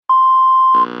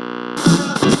Look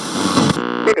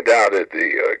down at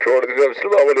the corner of the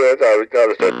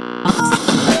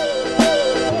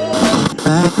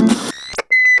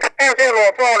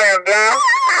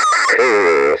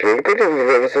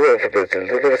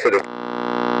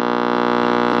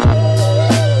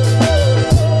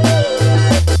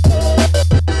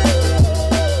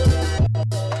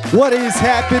What is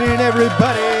happening,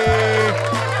 everybody?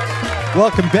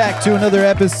 Welcome back to another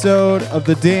episode of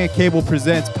the Dan Cable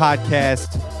Presents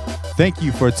podcast. Thank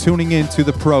you for tuning in to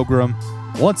the program.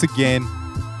 Once again,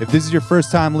 if this is your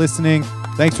first time listening,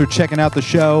 thanks for checking out the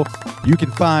show. You can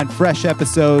find fresh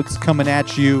episodes coming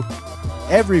at you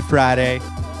every Friday.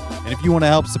 And if you want to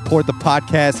help support the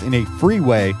podcast in a free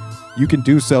way, you can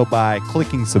do so by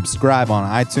clicking subscribe on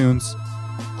iTunes,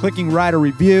 clicking write a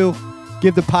review.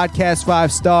 Give the podcast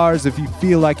 5 stars if you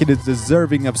feel like it is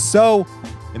deserving of so,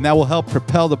 and that will help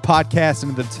propel the podcast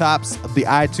into the tops of the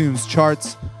iTunes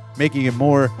charts, making it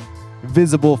more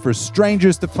visible for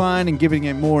strangers to find and giving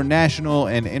it more national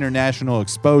and international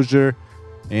exposure,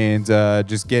 and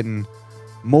just getting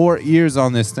more ears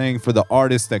on this thing for the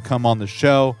artists that come on the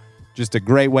show. Just a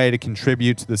great way to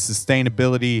contribute to the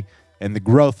sustainability and the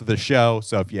growth of the show.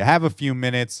 So if you have a few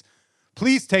minutes,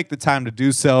 please take the time to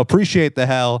do so. Appreciate the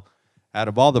hell out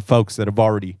of all the folks that have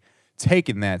already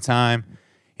taken that time.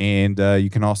 And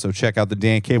you can also check out the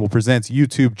Dan Cable Presents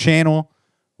YouTube channel,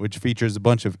 which features a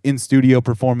bunch of in-studio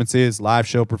performances, live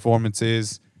show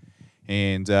performances,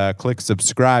 and click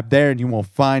subscribe there, and you will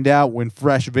find out when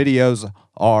fresh videos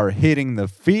are hitting the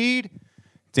feed.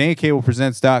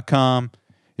 DanCablePresents.com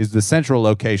is the central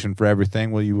location for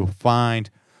everything, where you will find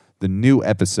the new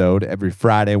episode every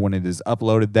Friday when it is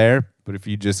uploaded there. But if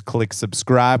you just click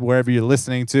subscribe wherever you're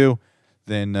listening to,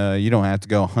 then you don't have to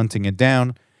go hunting it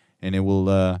down, and it will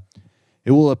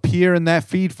appear in that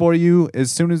feed for you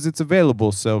as soon as it's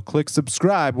available. So click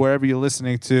subscribe wherever you're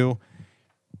listening to,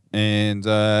 and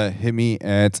hit me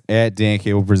at Dan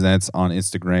Cable Presents on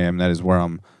Instagram. That is where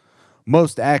I'm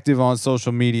most active on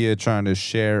social media, trying to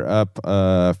share up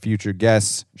future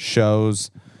guest shows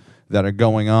that are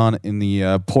going on in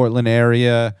the Portland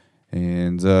area,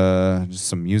 and just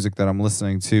some music that I'm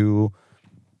listening to.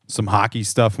 Some hockey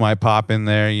stuff might pop in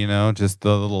there, you know, just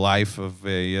the little life of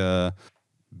a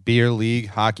beer league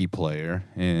hockey player.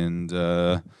 And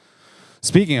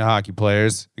speaking of hockey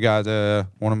players, I got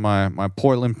one of my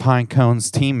Portland Pinecones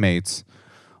teammates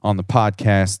on the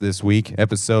podcast this week.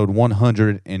 Episode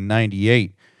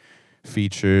 198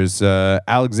 features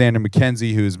Alexander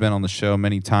McKenzie, who's been on the show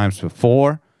many times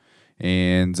before,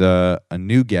 and a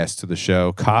new guest to the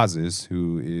show, Causes,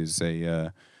 who is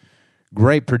a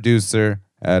great producer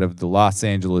out of the Los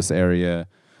Angeles area.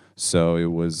 So it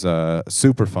was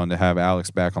super fun to have Alex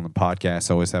back on the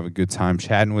podcast. I always have a good time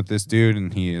chatting with this dude,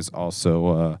 and he is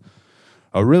also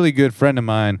a really good friend of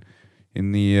mine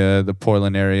in the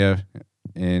Portland area,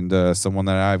 and someone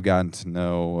that I've gotten to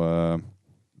know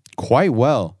quite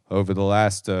well over the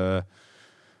last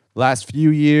few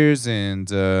years,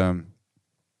 and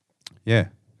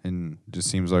and just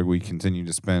seems like we continue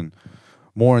to spend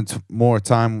more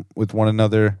time with one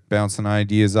another, bouncing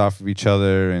ideas off of each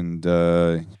other. And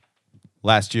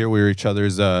last year we were each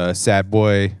other's sad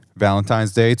boy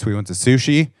Valentine's dates. We went to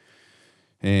sushi,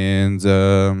 and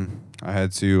I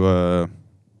had to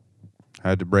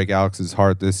break Alex's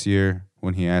heart this year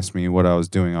when he asked me what I was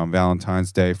doing on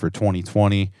Valentine's Day for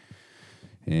 2020.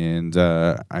 And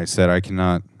I said I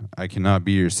cannot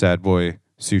be your sad boy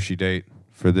sushi date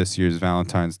for this year's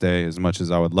Valentine's Day, as much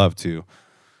as I would love to,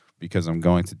 because I'm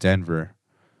going to Denver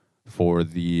for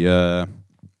the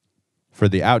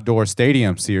outdoor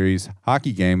stadium series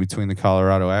hockey game between the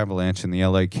Colorado Avalanche and the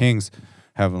LA Kings,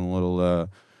 having a little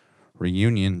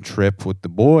reunion trip with the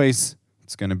boys.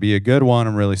 It's going to be a good one.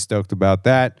 I'm really stoked about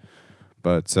that.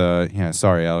 But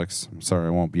sorry, Alex. I'm sorry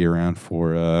I won't be around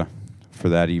for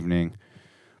that evening.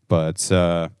 But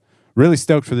really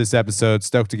stoked for this episode.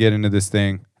 Stoked to get into this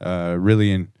thing.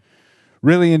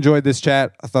 Really enjoyed this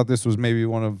chat. I thought this was maybe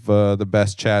one of the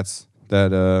best chats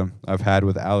that I've had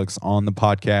with Alex on the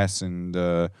podcast,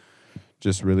 and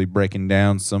just really breaking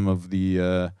down some of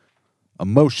the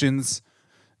emotions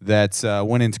that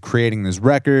went into creating this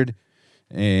record,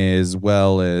 as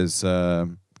well as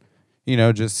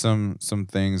just some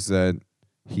things that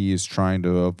he is trying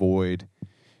to avoid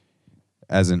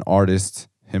as an artist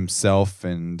himself,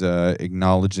 and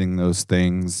acknowledging those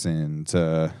things. And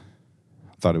I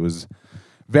thought it was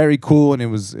very cool, and it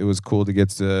was cool to get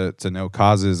to know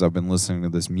Causes. I've been listening to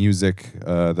this music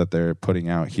that they're putting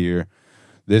out here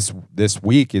this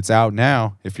week. It's out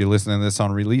now. If you're listening to this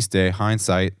on release day,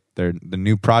 hindsight, the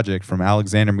new project from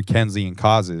Alexander McKenzie and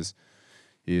Causes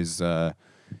is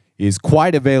is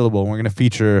quite available. We're going to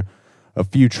feature a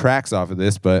few tracks off of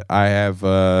this, but I've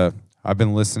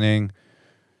been listening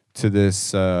to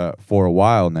this for a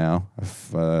while now.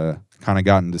 I've kind of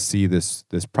gotten to see this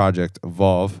project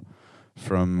evolve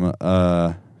from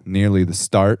nearly the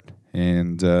start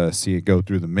and see it go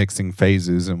through the mixing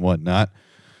phases and whatnot.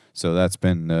 So that's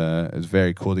been it's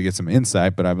very cool to get some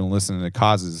insight. But I've been listening to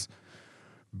Coz's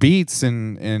beats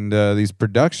and these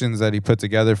productions that he put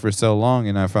together for so long,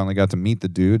 and I finally got to meet the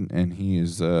dude, and he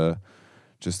is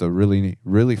just a really,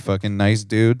 really fucking nice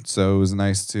dude. So it was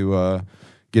nice to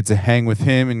get to hang with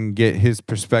him and get his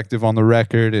perspective on the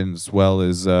record, and as well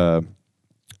as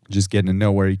just getting to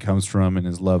know where he comes from and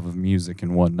his love of music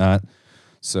and whatnot.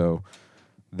 So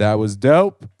that was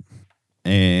dope.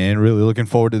 And really looking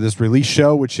forward to this release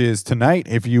show, which is tonight.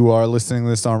 If you are listening to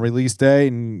this on release day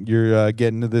and you're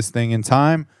getting to this thing in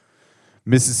time,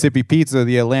 Mississippi Pizza,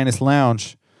 the Atlantis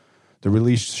Lounge, the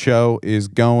release show is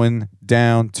going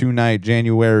down tonight,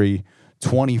 January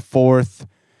 24th.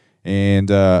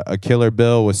 And a killer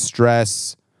bill with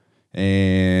Stress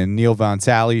and Neil Von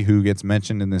Talley, who gets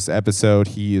mentioned in this episode.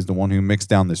 He is the one who mixed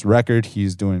down this record.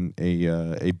 He's doing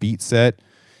a beat set.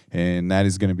 And that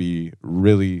is going to be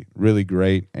really, really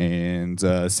great. And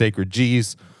Sacred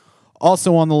G's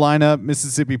also on the lineup.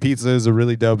 Mississippi Pizza is a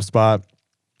really dope spot.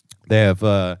 They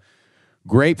have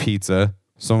great pizza,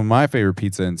 some of my favorite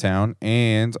pizza in town.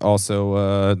 And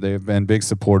also they have been big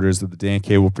supporters of the Dan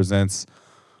Cable Presents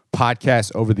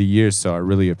podcast over the years. So I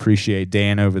really appreciate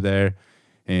Dan over there.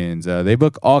 And they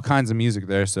book all kinds of music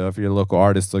there. So if you're a local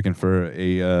artist looking for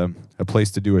a place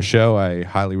to do a show, I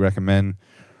highly recommend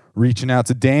reaching out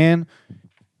to Dan.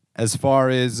 As far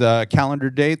as calendar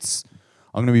dates,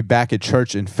 I'm going to be back at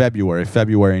church in February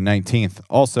 19th.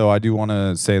 Also, I do want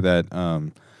to say that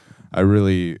I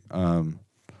really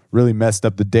messed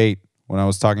up the date when I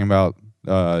was talking about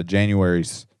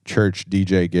January's church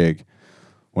DJ gig.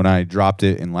 When I dropped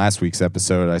it in last week's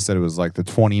episode, I said it was like the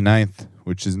 29th,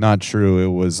 which is not true. It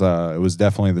was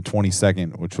definitely the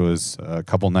 22nd, which was a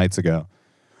couple nights ago.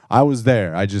 I was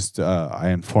there. I just I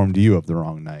informed you of the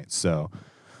wrong night. So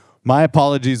my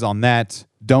apologies on that.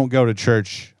 Don't go to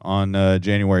church on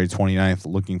January 29th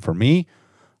looking for me.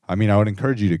 I mean, I would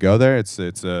encourage you to go there. It's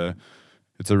a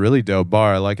really dope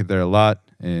bar. I like it there a lot.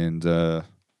 And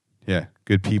yeah,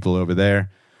 good people over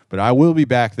there. But I will be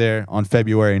back there on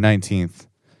February 19th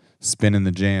spinning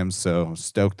the jams. So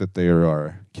stoked that they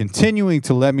are continuing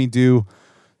to let me do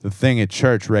the thing at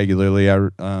church regularly.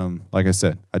 Like I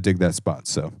said, I dig that spot.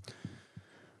 So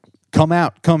come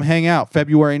hang out.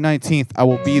 February 19th, I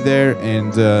will be there,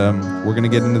 and we're going to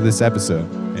get into this episode.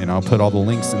 And I'll put all the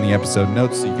links in the episode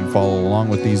notes so you can follow along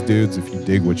with these dudes if you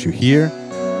dig what you hear.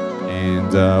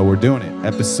 And we're doing it.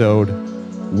 Episode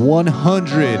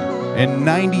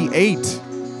 198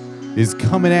 is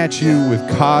coming at you with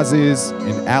Coz's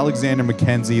and Alexander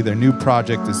McKenzie. Their new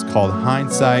project is called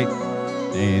Hindsight.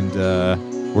 And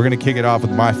we're going to kick it off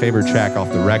with my favorite track off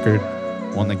the record,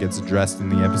 one that gets addressed in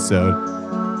the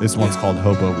episode. This one's called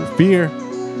Hope Over Fear.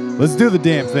 Let's do the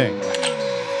damn thing.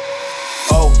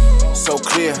 Oh, so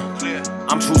clear.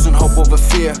 I'm choosing hope over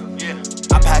fear.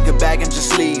 I pack a bag and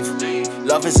just leave.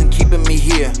 Love isn't keeping me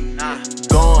here.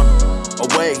 Gone,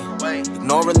 away,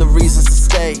 ignoring the reasons to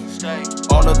stay.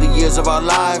 All of the years of our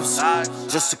lives,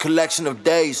 just a collection of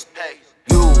days.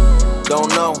 You don't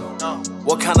know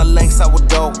what kind of lengths I would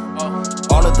go,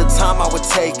 all of the time I would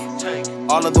take,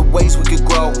 all of the ways we could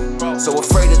grow. So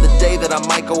afraid of the day that I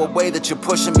might go away, that you're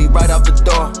pushing me right out the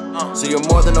door. So you're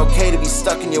more than okay to be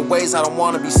stuck in your ways. I don't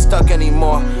want to be stuck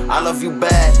anymore. I love you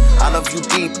bad, I love you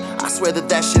deep. I swear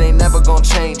that shit ain't never gonna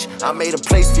change. I made a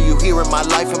place for you here in my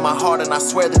life, in my heart, and I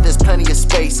swear that there's plenty of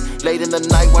space. Late in the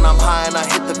night when I'm high and I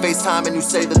hit the FaceTime and you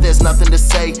say that there's nothing to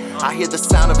say, I hear the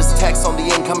sound of his text on the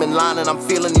incoming line and I'm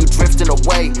feeling you drifting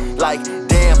away. Like,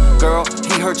 damn, girl,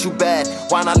 he hurt you bad.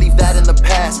 Why not leave that in the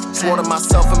past? Swore to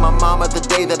myself and my mama the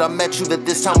day that I met you that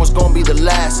this time was gonna be the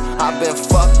last. I've been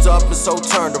fucked up and so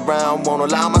turned around, won't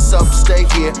allow myself to stay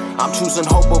here. I'm choosing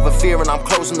hope over fear and I'm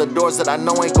closing the doors that I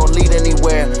know ain't gonna lead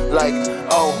anywhere. Like,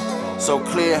 oh, so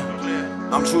clear.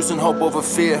 I'm choosing hope over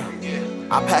fear.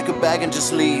 I pack a bag and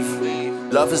just leave.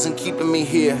 Love isn't keeping me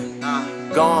here.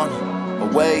 Gone,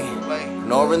 away,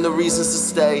 ignoring the reasons to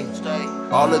stay.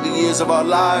 All of the years of our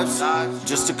lives,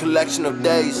 just a collection of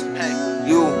days.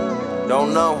 You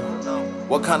don't know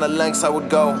what kind of lengths I would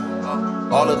go,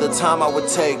 all of the time I would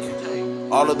take,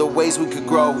 all of the ways we could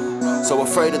grow. So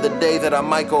afraid of the day that I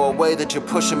might go away, that you're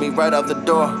pushing me right out the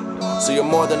door. So you're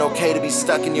more than okay to be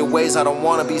stuck in your ways. I don't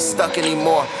wanna be stuck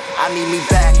anymore. I need me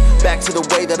back to the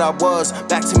way that I was,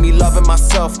 back to me loving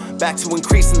myself, back to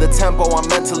increasing the tempo on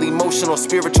mental, emotional,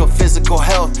 spiritual, physical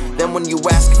health. Then when you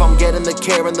ask if I'm getting the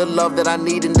care and the love that I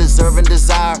need and deserve and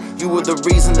desire, you were the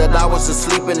reason that I was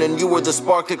asleep, and you were the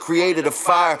spark that created a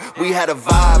fire. We had a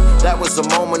vibe, that was a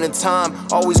moment in time,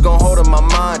 always gonna hold in my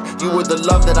mind. You were the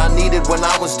love that I needed when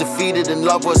I was defeated and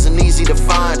love wasn't easy to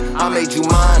find. I made you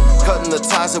mine, cutting the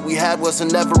ties that we had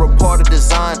wasn't ever a part of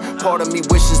design. Part of me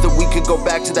wishes that we could go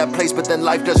back to that place, but then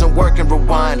life doesn't work and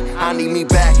rewind. I need me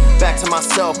back to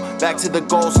myself, back to the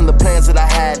goals and the plans that I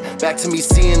had, back to me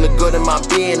seeing the good in my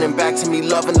being, and back to me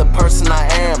loving the person I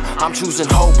am. I'm choosing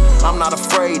hope, I'm not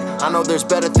afraid. I know there's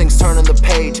better things turning the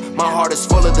page. My heart is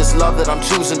full of this love that I'm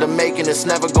choosing to make, and it's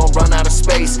never gonna run out of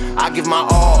space. I give my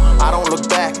all, I don't look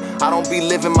back. I don't be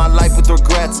living my life with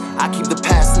regrets. I keep the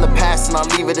past in the past and I'll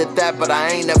leave it at that, but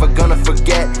I ain't never gonna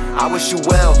forget. I wish you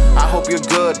well, I hope you're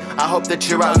good. I hope that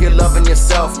you're out here loving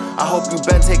yourself. I hope you've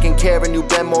been taking care and you've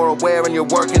been more aware, and you're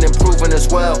working, improving as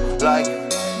well. Like,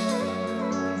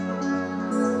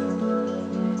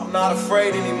 I'm not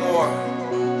afraid anymore.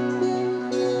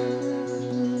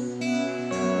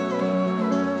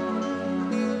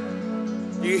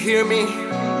 Do you hear me?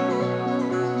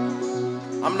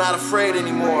 I'm not afraid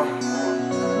anymore.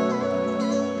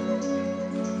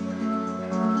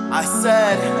 I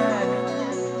said,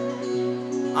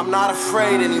 I'm not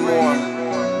afraid anymore.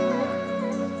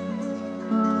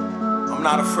 I'm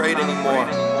not afraid anymore.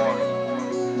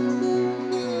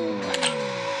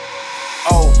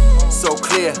 Oh, so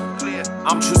clear.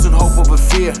 I'm choosing hope over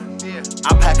fear.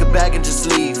 I pack a bag and just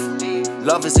leave.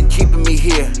 Love isn't keeping me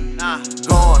here.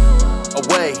 Gone,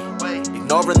 away,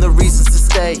 ignoring the reasons to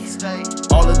stay.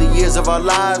 All of the years of our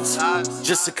lives,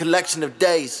 just a collection of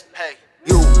days.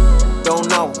 You don't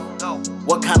know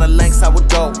what kind of lengths I would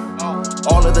go,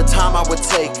 all of the time I would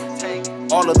take,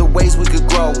 all of the ways we could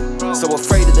grow. So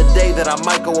afraid of the day that I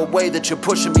might go away, that you're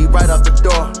pushing me right out the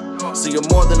door. So you're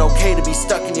more than okay to be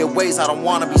stuck in your ways. I don't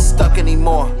want to be stuck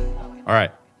anymore. All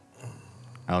right.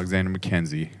 Alexander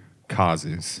McKenzie,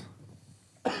 Causes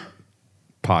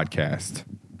podcast.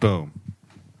 Boom.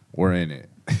 We're in it.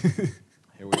 Here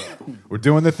we are. We're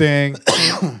doing the thing.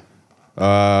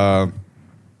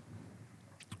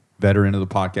 Veteran of the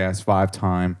podcast,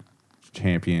 5-time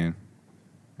champion.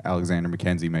 Alexander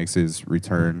McKenzie makes his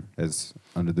return as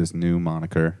under this new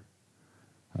moniker.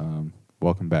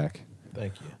 Welcome back.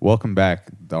 Thank you. Welcome back,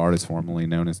 the artist formerly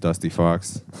known as Dusty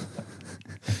Fox.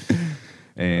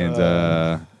 And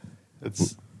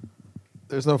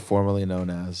there's no formally known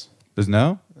as. there's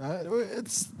no?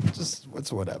 It's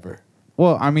whatever.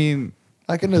 Well, I mean,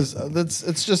 I can just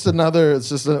it's just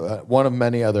one of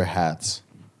many other hats.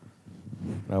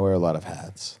 I wear a lot of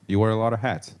hats. you wear a lot of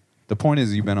hats. The point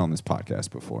is, you've been on this podcast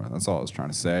before. That's all I was trying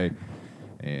to say.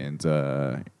 And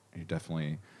you're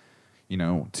definitely,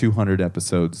 200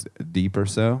 episodes deep or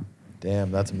so.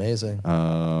 Damn, that's amazing.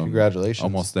 Congratulations.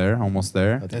 Almost there.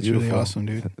 That's That's beautiful. really awesome,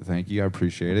 dude. Thank you. I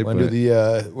appreciate it. When but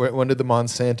did the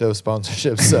Monsanto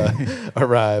sponsorships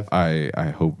arrive? I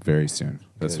hope very soon.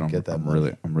 That's Good, what get that I'm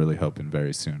money. really hoping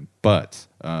very soon. But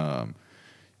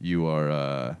you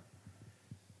are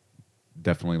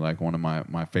definitely like one of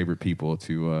my favorite people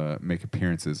to make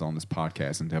appearances on this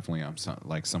podcast, and definitely I'm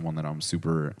someone that I'm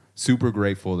super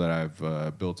grateful that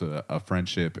I've built a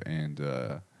friendship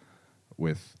and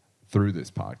with through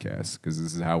this podcast, because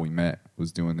this is how we met,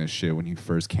 was doing this shit when you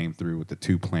first came through with the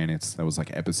 2 planets. That was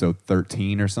like episode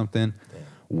 13 or something.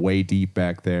 Damn. Way deep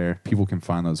back there. People can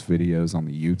find those videos on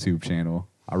the YouTube channel.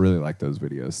 I really like those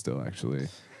videos still, actually.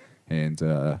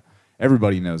 And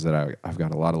everybody knows that I've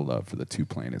got a lot of love for the 2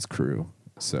 planets crew.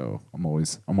 So I'm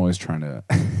always trying to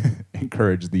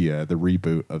encourage the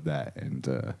reboot of that. And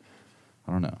I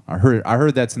don't know. I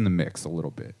heard that's in the mix a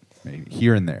little bit, maybe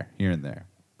here and there.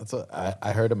 That's what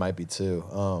I heard it might be too.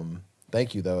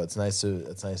 Thank you though. It's nice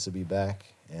to be back,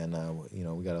 and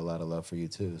we got a lot of love for you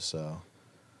too. So,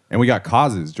 and we got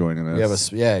Causes joining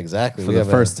us. Exactly. For the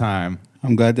first time.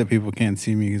 I'm glad that people can't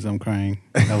see me because I'm crying.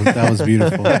 That was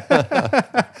beautiful.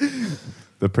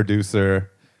 The producer,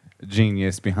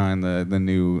 genius behind the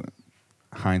new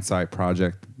Hindsight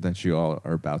project that you all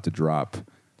are about to drop.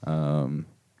 Causes.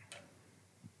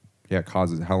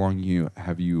 How long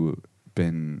have you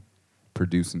been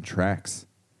producing tracks?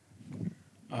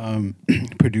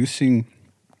 Producing,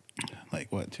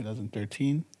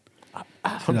 2013,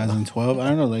 2012. I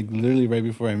don't know, literally right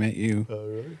before I met you. Oh,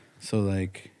 really? So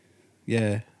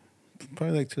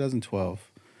probably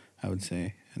 2012, I would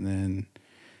say. And then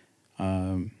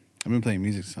I've been playing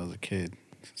music since I was a kid.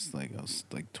 Since I was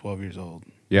 12 years old.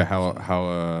 Yeah.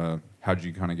 How'd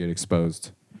you kind of get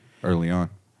exposed early on?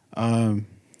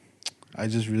 I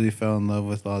just really fell in love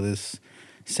with all this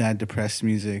sad, depressed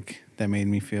music that made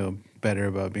me feel better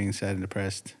about being sad and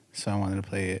depressed. So I wanted to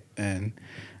play it, and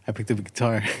I picked up a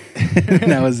guitar.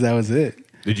 And that was it.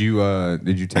 Did you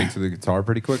take to the guitar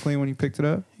pretty quickly when you picked it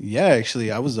up? Yeah,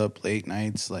 actually, I was up late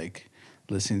nights, like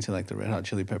listening to like the Red Hot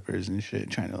Chili Peppers and shit,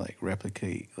 trying to like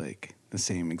replicate like the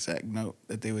same exact note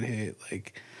that they would hit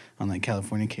like on like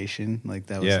Californication. Like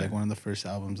that was Yeah. like one of the first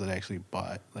albums that I actually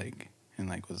bought like and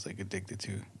like was like addicted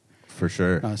to. For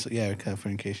sure. So yeah,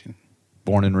 Californication.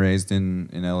 Born and raised in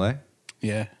LA?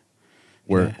 Yeah.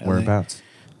 Where Yeah, LA. whereabouts?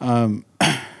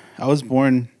 I was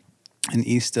born in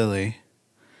East LA,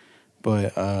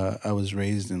 but I was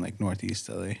raised in like Northeast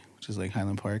LA, which is like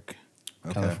Highland Park,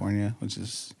 Okay. California, which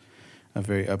is a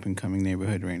very up and coming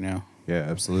neighborhood right now. Yeah,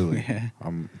 absolutely. Yeah.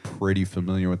 I'm pretty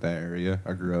familiar with that area.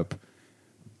 I grew up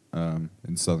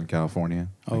in Southern California.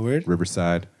 Oh, weird?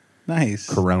 Riverside, Nice.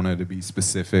 Corona to be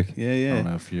specific. Yeah, yeah. I don't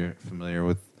know if you're familiar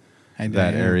with I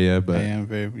that am. area, but I am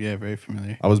very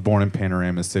familiar. I was born in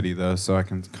Panorama City though, so I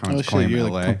can kind Oh of shit, claim you're LA.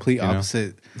 like complete you know?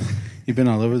 opposite. You've been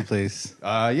all over the place.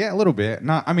 Yeah, a little bit.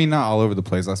 Not all over the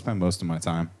place. I spent most of my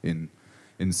time in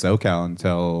SoCal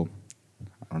until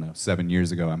I don't know 7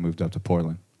 years ago. I moved up to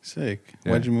Portland. Sick.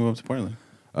 Yeah. Why'd you move up to Portland?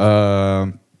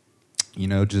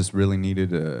 Just really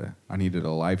needed a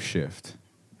life shift.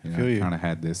 I feel you. Kind of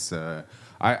had this.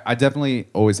 I definitely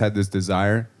always had this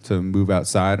desire to move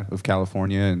outside of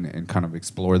California and kind of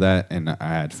explore that. And I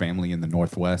had family in the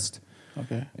Northwest,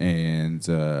 Okay. and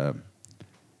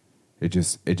it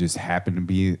just happened to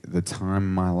be the time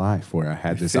in my life where I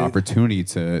had this fit. opportunity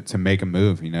to make a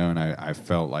move, and I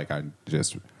felt like I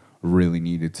just really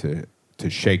needed to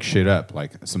shake shit up.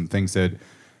 Like some things had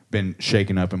been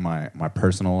shaken up in my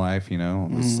personal life,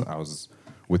 I was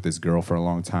with this girl for a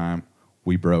long time.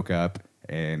 We broke up,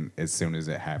 and as soon as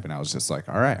it happened, I was just like,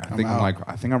 all right,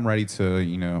 I think I'm ready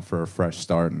to, for a fresh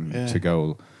start and Yeah. to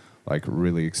go like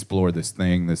really explore this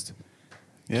thing, this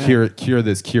Yeah. cure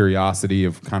this curiosity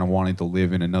of kind of wanting to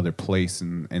live in another place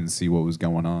and see what was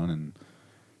going on. And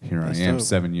here That's I am dope.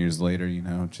 7 years later,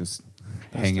 just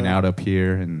That's hanging dope. out up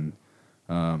here. And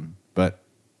but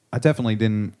I definitely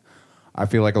didn't. I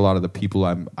feel like a lot of the people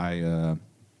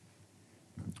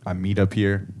I meet up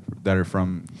here that are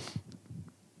from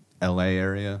LA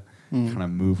area kind of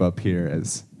move up here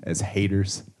as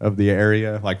haters of the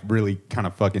area, like really kind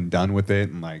of fucking done with it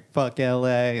and like fuck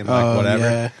LA and like Oh, whatever.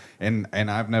 yeah. And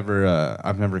I've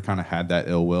never kind of had that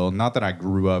ill will. Not that I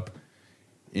grew up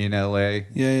in LA,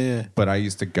 Yeah. but I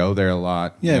used to go there a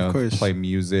lot. Yeah, of course. Play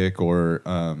music or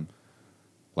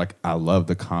like I love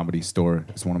the Comedy Store.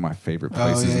 It's one of my favorite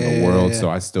places in the world. yeah. So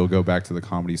I still go back to the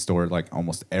Comedy Store like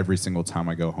almost every single time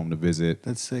I go home to visit.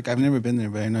 That's sick. I've never been there,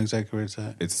 but I know exactly where it's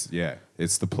at.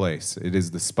 It's the place. It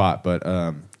is the spot. But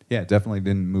definitely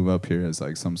didn't move up here as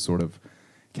like some sort of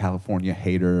California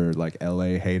hater or like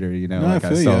LA hater. No, Like I I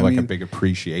feel still you. have I like a mean- big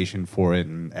appreciation for it,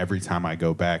 and every time I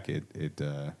go back,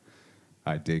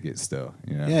 I dig it still.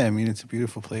 Yeah, I mean it's a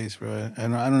beautiful place, bro. I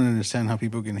don't understand how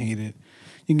people can hate it.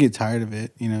 You can get tired of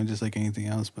it, just like anything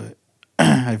else. But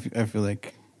I feel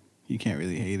like you can't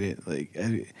really hate it. Like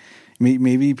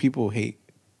maybe people hate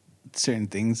certain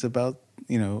things about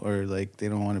or like they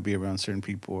don't want to be around certain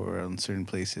people or around certain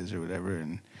places or whatever.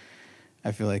 And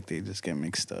I feel like they just get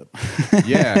mixed up.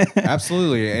 Yeah,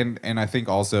 absolutely. And I think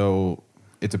also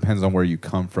it depends on where you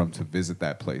come from to visit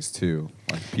that place too.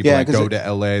 Like people Yeah, that 'cause go it- to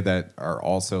LA that are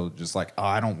also just like, oh,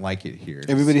 I don't like it here.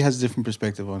 Everybody has a different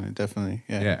perspective on it, definitely.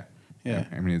 Yeah. Yeah.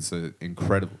 I mean, it's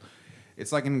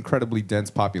it's like an incredibly dense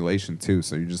population too.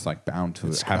 So you're just like bound to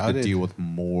It's have crowded. to deal with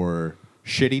more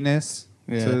shittiness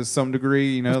Yeah. to some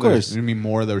degree. Of There's course. gonna be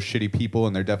more of those shitty people,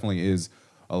 and there definitely is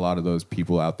a lot of those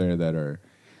people out there that are,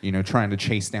 trying to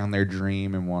chase down their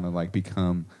dream and want to like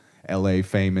become LA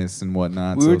famous and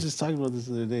whatnot. We So were just talking about this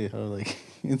the other day. How like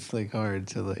it's like hard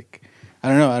to like, I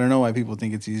don't know why people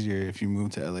think it's easier if you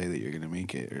move to LA that you're gonna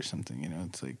make it or something.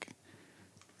 It's like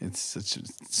it's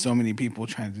so many people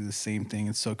trying to do the same thing.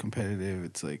 It's so competitive.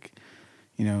 It's like,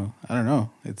 I don't know.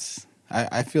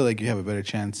 I feel like you have a better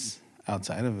chance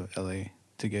outside of LA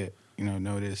to get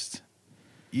noticed.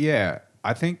 Yeah,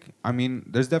 I mean,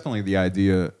 there's definitely the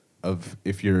idea of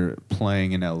if you're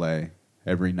playing in LA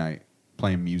every night,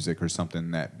 playing music or something,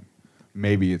 that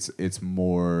maybe it's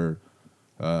more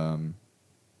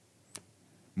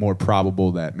more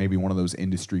probable that maybe one of those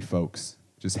industry folks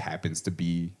just happens to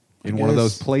be in one of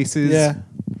those guess. places. Yeah.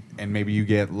 And maybe you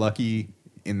get lucky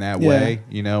in that Yeah. way,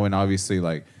 and obviously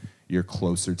like you're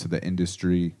closer to the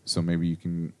industry, so maybe you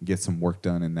can get some work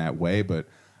done in that way. But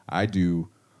I do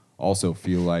also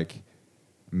feel like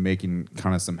making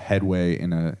kind of some headway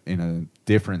in a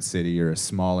different city or a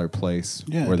smaller place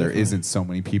Yeah, where there definitely. isn't so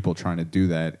many people trying to do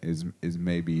that is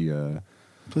maybe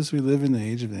Plus, we live in the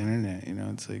age of the internet.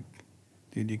 It's like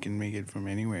dude, you can make it from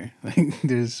anywhere. Like,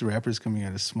 there's rappers coming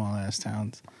out of small ass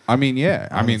towns. I mean, yeah.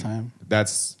 All I the mean, time.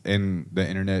 that's and the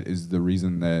internet is the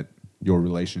reason that your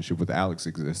relationship with Alex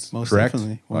exists. Most correct?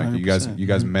 definitely, Like 100%. you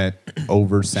guys met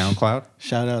over SoundCloud.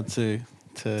 Shout out to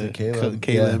Caleb.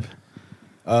 Caleb.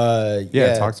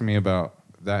 Yeah, talk to me about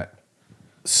that.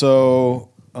 So,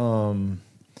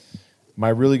 my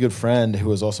really good friend, who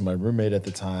was also my roommate at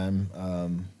the time,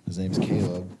 his name's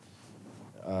Caleb,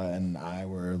 and I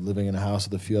were living in a house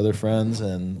with a few other friends.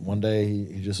 And one day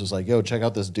he just was like, "Yo, check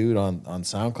out this dude on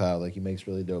SoundCloud. Like, he makes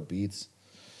really dope beats."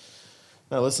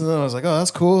 And I listened to him. I was like, "Oh,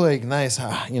 that's cool. Like, nice.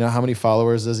 You know, how many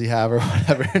followers does he have or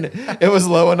whatever?" And it was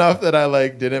low enough that I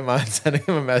like didn't mind sending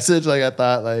him a message. Like, I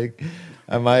thought like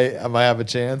I might have a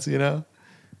chance. You know.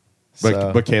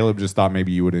 But Caleb just thought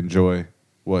maybe you would enjoy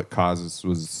what Causes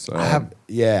was. I have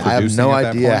producing no at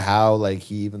that idea point? how like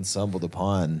he even stumbled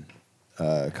upon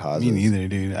Causes. Me neither,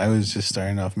 dude. I was just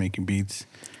starting off making beats.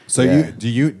 So Yeah. did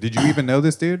you even know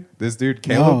this dude? This dude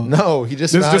Caleb? No, he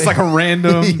just This is found just like a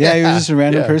random. Yeah, he was just a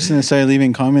random yeah. person that started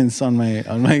leaving comments on my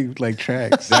like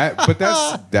tracks.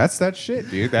 That's that shit,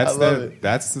 dude. I love it.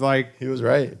 That's like He was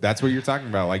right. that's what you're talking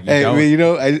about. Like you Hey, don't. but you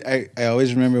know, I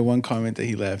always remember one comment that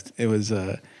he left. It was,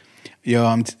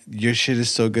 "Yo, your shit is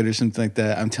so good" or something like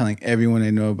that. "I'm telling everyone I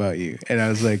know about you." And I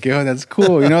was like, "Yo, that's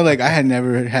cool." You know, like I had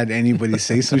never had anybody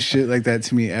say some shit like that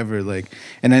to me ever. Like,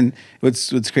 and then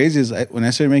what's crazy is when I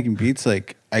started making beats,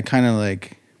 like I kind of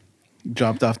like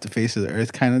dropped off the face of the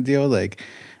earth kind of deal. Like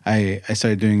I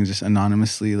started doing just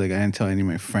anonymously. Like I didn't tell any of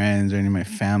my friends or any of my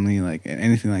family, like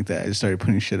anything like that. I just started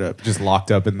putting shit up. just locked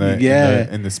up in the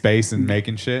Yeah. in the space and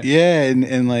making shit. Yeah,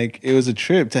 and like it was a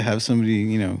trip to have somebody,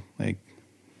 you know, like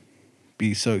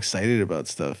be so excited about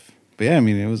stuff. But yeah, I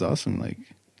mean, it was awesome. Like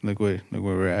look where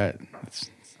we're at.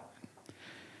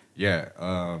 Yeah.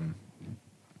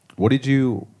 What did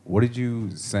you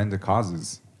send to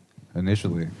Causes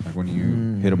initially? Like when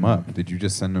you hit him up, did you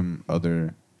just send him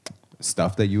other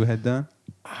stuff that you had done?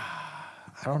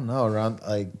 I don't know. Around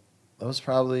like that was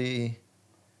probably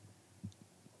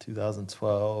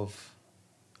 2012.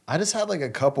 I just had like a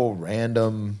couple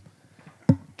random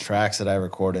tracks that I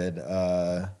recorded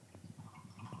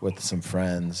with some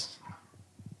friends,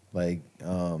 like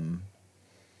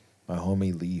my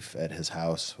homie Leaf at his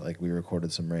house. Like we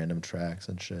recorded some random tracks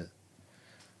and shit.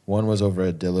 One was over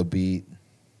a Dilla beat.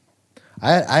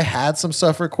 I had some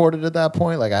stuff recorded at that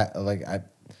point. I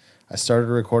started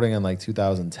recording in like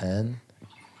 2010,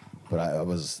 but I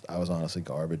was honestly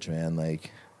garbage, man.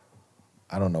 Like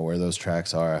I don't know where those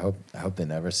tracks are. I hope they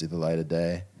never see the light of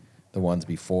day. The ones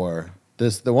before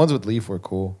this, the ones with Leaf were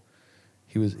cool.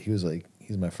 He was like,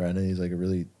 he's my friend and he's like a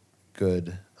really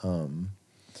good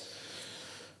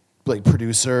like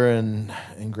producer and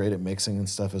great at mixing and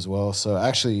stuff as well. So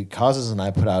actually Causes and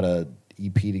I put out a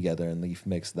EP together and Leaf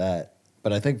mixed that.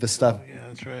 But I think the stuff Yeah,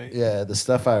 that's right. yeah, the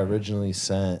stuff I originally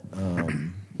sent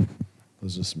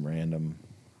was just some random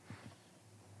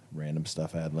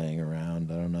stuff I had laying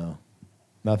around. I don't know.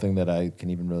 Nothing that I can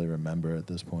even really remember at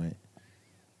this point.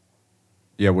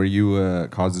 Yeah. Were you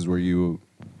Causes? Were you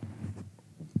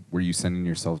sending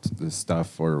yourself to this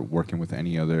stuff or working with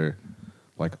any other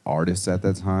like artists at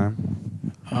that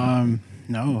time?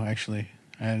 No, actually,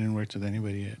 I hadn't worked with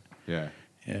anybody yet. Yeah.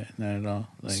 Yeah, not at all.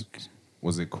 Like,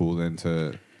 Was it cool then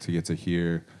to get to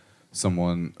hear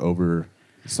someone over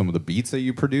some of the beats that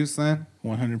you produced then?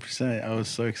 100%. I was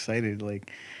so excited.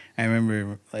 Like, I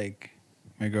remember, like,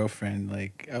 my girlfriend,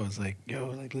 like, I was like, "Yo,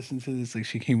 like, listen to this." Like,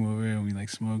 she came over and we, like,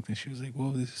 smoked, and she was like,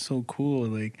 "Whoa, this is so cool."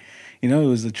 Like, you know, it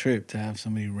was a trip to have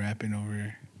somebody rapping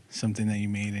over something that you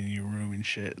made in your room and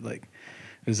shit. Like,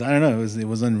 it was, I don't know, it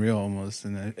was unreal almost.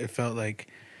 And it felt like,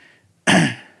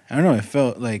 I don't know, it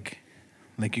felt like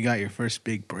you got your first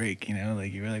big break, you know?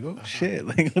 Like, you were like, "Oh, shit."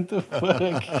 Like, what the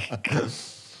fuck?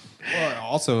 Well,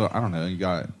 also, I don't know. You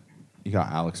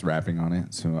got Alex rapping on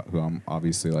it, so who I'm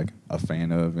obviously like a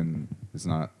fan of, and it's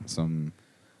not some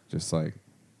just like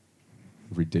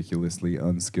ridiculously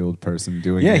unskilled person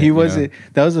doing it. Yeah, he you was know? it.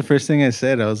 That was the first thing I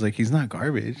said. I was like, "He's not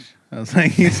garbage." I was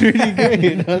like, "He's really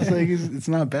great." I was like, "It's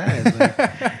not bad."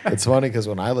 Like, It's funny because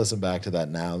when I listen back to that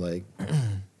now, like,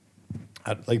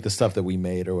 like the stuff that we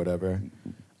made or whatever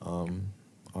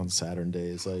on Saturn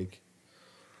days, like,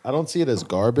 I don't see it as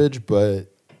garbage, but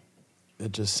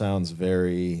it just sounds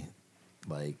very,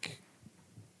 like,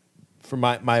 for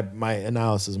my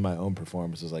analysis of my own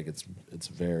performance is like it's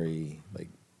very like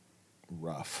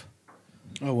rough.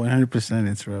 oh, 100%,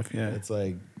 it's rough. Yeah, It's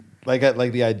like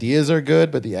the ideas are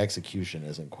good, but the execution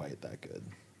isn't quite that good,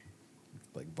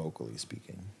 like vocally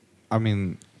speaking. I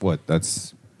mean, what?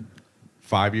 That's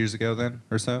 5 years ago then,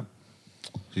 or so?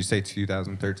 Did you say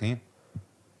 2013?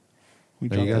 We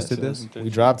That you dropped guys it did this? 2013. We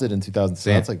dropped it in 2000. So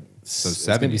Damn. that's like So it's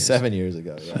 7 gonna be years. 7 years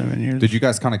ago. Yeah. 7 years. Did you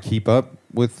guys kind of keep up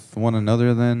with one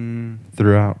another then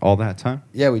throughout all that time?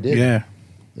 Yeah, we did. Yeah.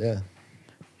 Yeah.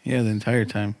 Yeah, the entire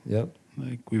time. Yep.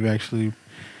 Like we've actually,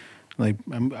 like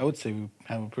I would say we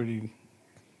have a pretty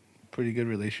good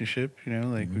relationship. You know,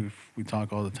 like we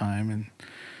talk all the time and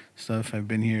stuff. I've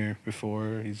been here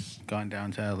before. He's gone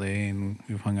down to LA and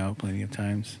we've hung out plenty of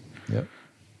times. Yep.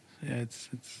 Yeah, it's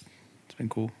been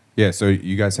cool. Yeah, so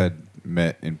you guys had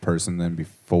met in person then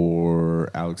before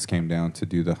Alex came down to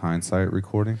do the Hindsight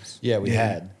recordings? Yeah, we Yeah.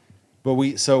 had. But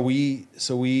we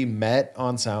met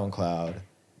on SoundCloud,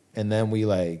 and then we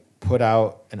like put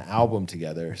out an album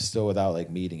together, still without like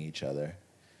meeting each other.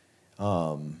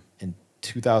 In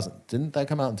 2000, didn't that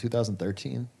come out in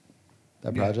 2013?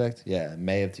 That Yeah. project, yeah,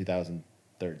 May of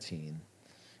 2013,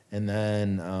 and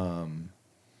then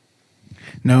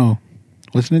No,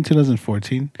 wasn't it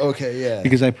 2014? okay, yeah,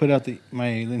 Because I put out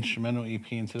my instrumental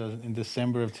EP in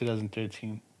December of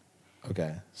 2013.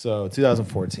 okay, so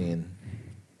 2014.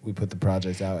 We put the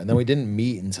project out, and then we didn't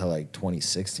meet until like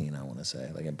 2016. I want to say,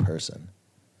 like in person.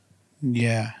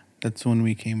 Yeah, that's when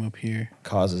we came up here.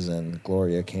 Causes and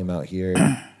Gloria came out here,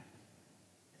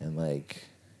 and like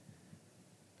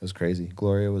it was crazy.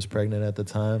 Gloria was pregnant at the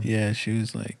time. Yeah, she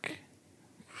was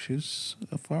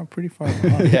pretty far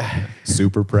along. Yeah.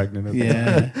 Super pregnant at the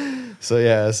time. Yeah,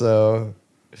 So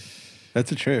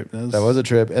that's a trip. that was a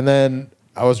trip, and then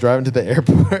I was driving to the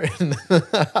airport, and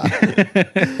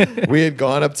we had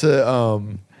gone up to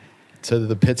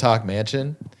the Pittock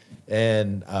Mansion,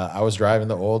 and I was driving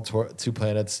the old Two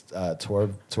Planets tour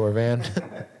van,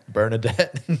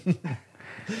 Bernadette.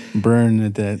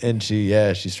 Bernadette. And she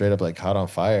straight up like caught on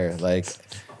fire. Like,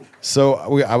 so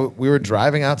we were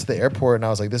driving out to the airport, and I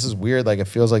was like, this is weird. Like, it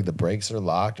feels like the brakes are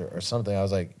locked or something. I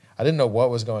was like, I didn't know what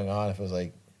was going on. If it was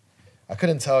like, I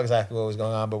couldn't tell exactly what was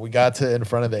going on, but we got to in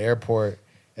front of the airport,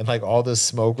 and like all this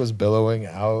smoke was billowing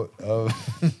out of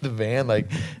the van,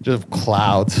 like just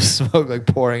clouds of smoke like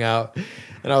pouring out.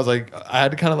 And I was like, I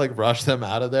had to kind of like rush them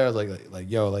out of there. I was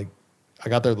like, yo, like, I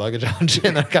got their luggage out and shit,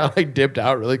 and I kind of like dipped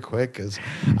out really quick because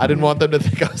I didn't want them to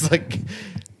think I was like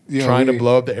trying to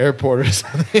blow up the airport or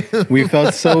something. We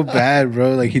felt so bad,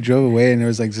 bro. Like he drove away and there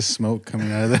was like just smoke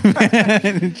coming out of the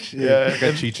van. And shit. Yeah, Like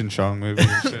a Cheech and Chong movie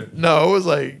and shit. no, it was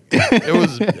like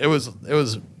it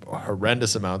was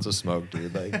horrendous amounts of smoke,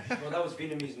 dude. Like, Well, that was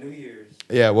Vietnamese New Year's.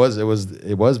 yeah, it was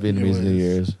Vietnamese New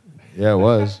Year's. Yeah, it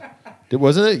was.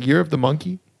 Wasn't it Year of the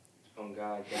Monkey? Oh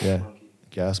God, Gas Yeah. Monkey.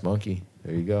 Gas Monkey.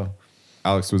 There you go.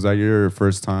 Alex, was that your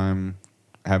first time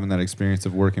having that experience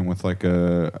of working with like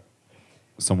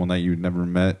someone that you'd never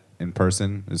met in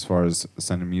person, as far as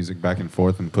sending music back and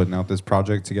forth and putting out this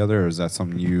project together, or is that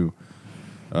something you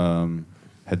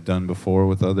had done before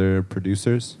with other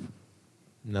producers?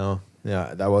 No,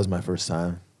 yeah, that was my first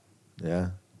time.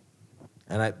 Yeah,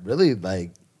 and I really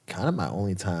like kind of my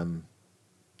only time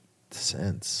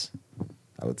since,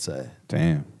 I would say.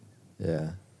 Damn,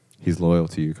 Yeah. he's loyal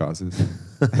to you, Causes.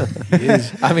 He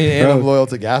is. I mean, and Bro. I'm loyal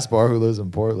to Gaspar, who lives in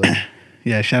Portland,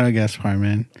 Yeah, shout out Gaspar,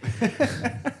 man.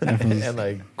 and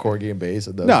like Corgi and Bass.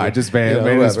 And those No, two. I just You mean, know,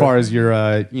 as whoever. far as you're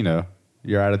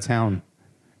you're out of town.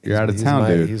 You're out of town,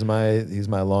 dude. He's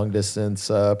my long distance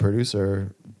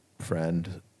producer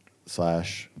friend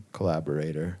 /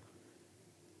 collaborator.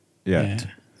 Yeah.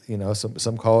 You know,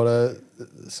 some call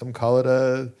it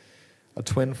a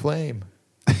twin flame.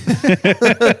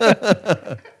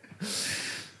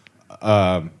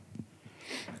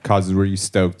 Causes, were you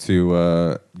stoked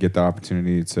to get the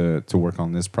opportunity to work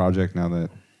on this project now that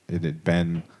it had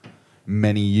been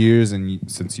many years, and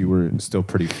since you were still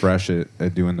pretty fresh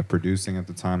at doing the producing at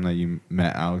the time that you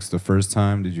met Alex the first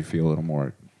time, did you feel a little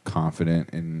more confident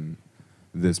in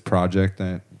this project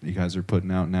that you guys are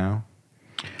putting out now?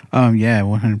 Yeah,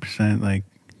 100%. Like,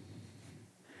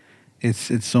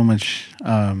 it's so much.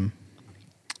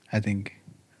 I think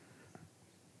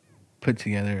put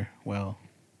together well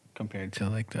compared to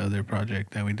like the other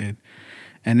project that we did,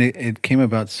 and it came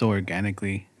about so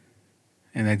organically,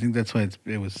 and I think that's why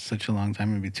it was such a long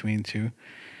time in between too,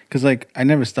 because like I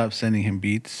never stopped sending him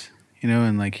beats, you know,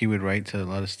 and like he would write to a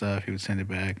lot of stuff, he would send it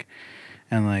back,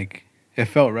 and like it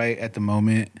felt right at the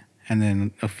moment, and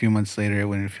then a few months later it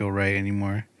wouldn't feel right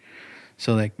anymore.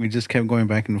 So like we just kept going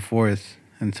back and forth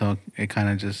until it kind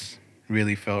of just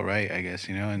really felt right, I guess,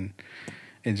 you know, and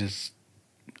it just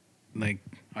like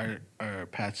our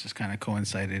paths just kind of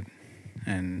coincided,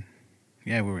 and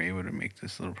yeah, we were able to make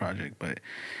this little project, but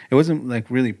it wasn't like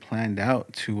really planned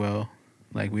out too well.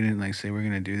 Like we didn't like say we're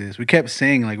gonna do this. We kept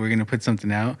saying like we're gonna put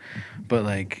something out, but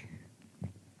like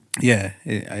yeah,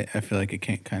 I feel like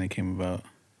it kind of came about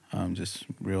just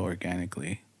real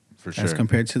organically. For sure. As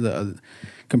compared to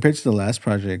the last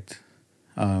project,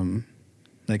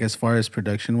 like as far as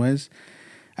production wise,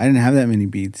 I didn't have that many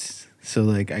beats, so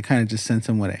like I kind of just sent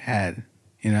them what I had,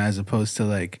 as opposed to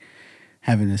like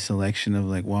having a selection of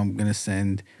like, well, I'm gonna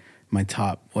send my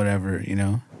top whatever,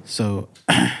 So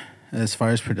as far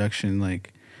as production,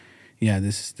 like, yeah,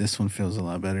 this one feels a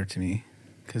lot better to me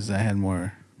because I had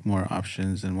more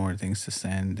options and more things to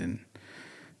send, and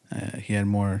he had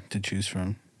more to choose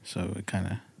from, so it kind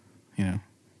of. Yeah.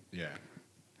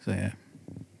 So yeah.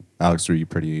 Alex, were you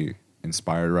pretty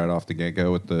inspired right off the get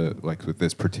go with with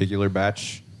this particular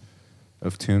batch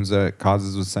of tunes that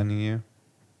Causes was sending you?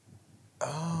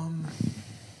 I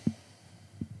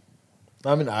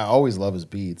mean, I always love his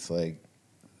beats. Like,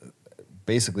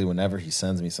 basically, whenever he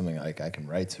sends me something, like I can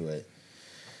write to it.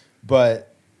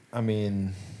 But I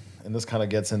mean, and this kind of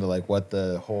gets into like what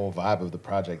the whole vibe of the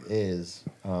project is.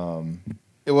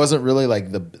 It wasn't really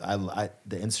like the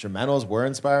instrumentals were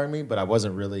inspiring me, but I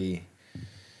wasn't really.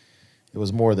 It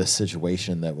was more the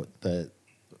situation that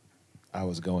I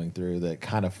was going through that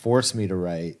kind of forced me to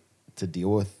write, to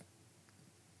deal with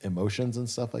emotions and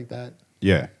stuff like that.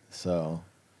 Yeah. So,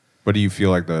 but do you feel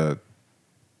like that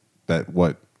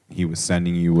what he was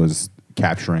sending you was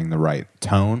capturing the right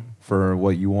tone for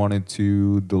what you wanted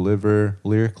to deliver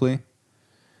lyrically?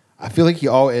 I feel like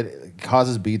it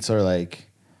Causes beats are like.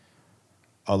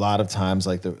 A lot of times,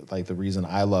 like the reason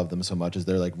I love them so much is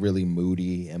they're like really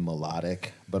moody and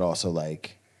melodic, but also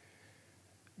like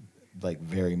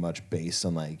very much based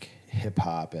on like hip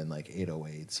hop and like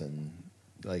 808s and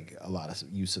like a lot of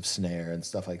use of snare and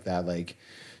stuff like that. Like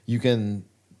you can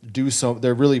do so.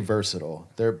 They're really versatile.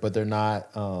 But they're not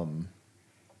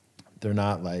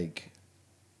like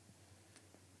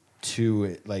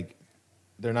too like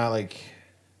they're not like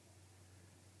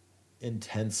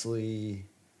intensely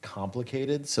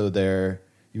complicated, so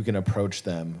you can approach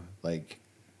them like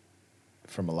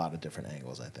from a lot of different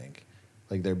angles. I think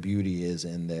like their beauty is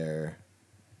in their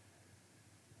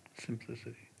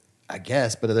simplicity, I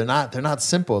guess, but they're not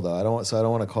simple though. I don't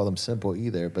want to call them simple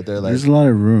either, but they're like there's a lot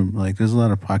of room, like there's a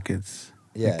lot of pockets.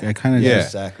 Yeah, like, I kind of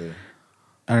exactly.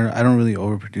 I don't really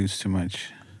overproduce too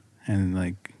much, and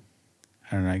like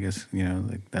I don't know. I guess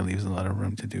like that leaves a lot of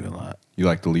room to do a lot. You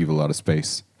like to leave a lot of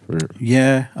space for.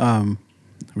 Yeah.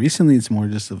 Recently, it's more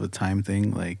just of a time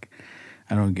thing. Like,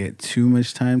 I don't get too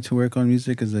much time to work on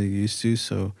music as I used to.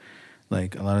 So,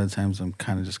 like, a lot of the times I'm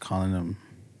kind of just calling them,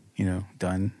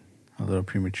 done a little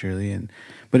prematurely.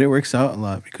 But it works out a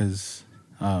lot because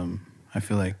I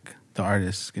feel like the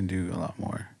artists can do a lot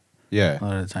more. Yeah. A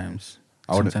lot of the times.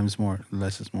 Sometimes more,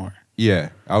 less is more. Yeah.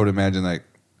 I would imagine that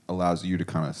allows you to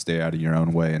kind of stay out of your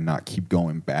own way and not keep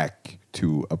going back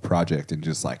to a project and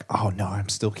just like, oh no, I'm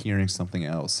still hearing something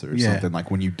else or something, like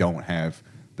when you don't have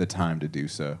the time to do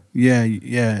so. Yeah,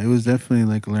 it was definitely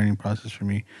like a learning process for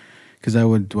me because I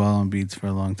would dwell on beats for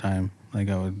a long time. Like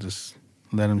I would just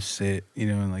let them sit,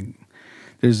 and like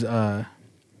there's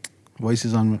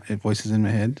voices in my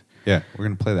head. Yeah, we're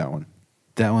gonna play that one.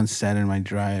 That one sat in my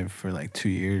drive for like 2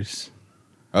 years.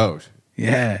 Oh.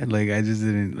 Yeah, like I just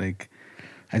didn't like.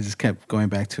 I just kept going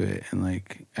back to it, and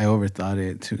like I overthought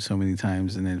it so many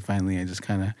times, and then finally I just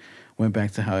kind of went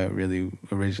back to how it really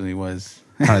originally was.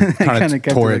 Kind of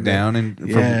tore it down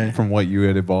and from what you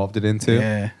had evolved it into.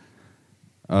 Yeah.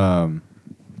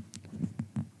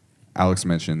 Alex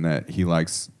mentioned that he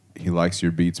likes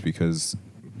your beats because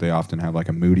they often have like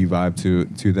a moody vibe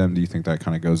to them. Do you think that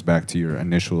kind of goes back to your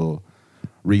initial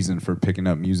reason for picking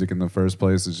up music in the first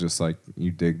place? Is just like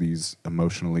you dig these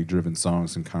emotionally driven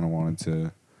songs and kind of wanted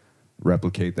to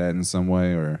replicate that in some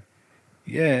way? Or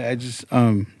yeah, I just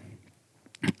I've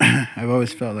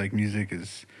always felt like music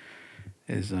is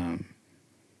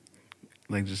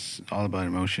like just all about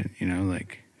emotion,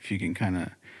 like if you can kind of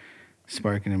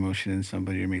spark an emotion in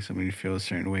somebody or make somebody feel a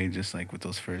certain way, just like with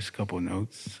those first couple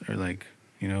notes or like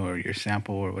or your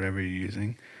sample or whatever you're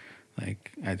using,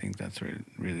 like I think that's where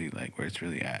it's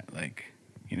really at. Like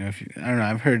if you, I don't know,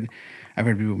 I've heard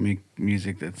people make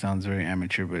music that sounds very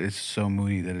amateur, but it's so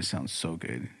moody that it sounds so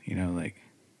good. Like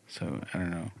so I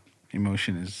don't know.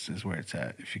 Emotion is where it's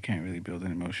at. If you can't really build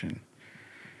an emotion,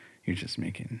 you're just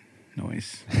making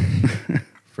noise.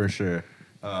 For sure.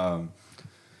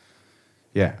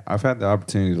 Yeah, I've had the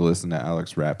opportunity to listen to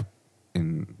Alex rap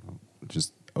in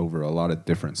just over a lot of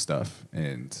different stuff,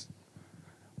 and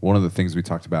one of the things we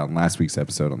talked about in last week's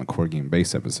episode on the Corgi and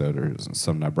Bass episode, or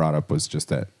something I brought up, was just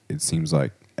that it seems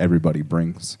like everybody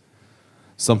brings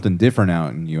something different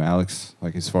out in you, Alex,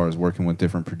 like as far as working with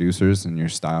different producers and your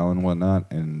style and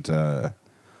whatnot. And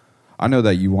I know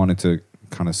that you wanted to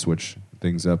kind of switch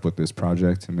things up with this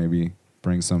project and maybe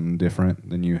bring something different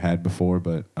than you had before,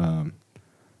 but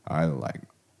I like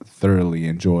thoroughly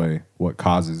enjoy what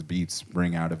Causes beats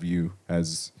bring out of you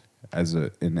as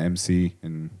an MC,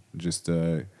 and just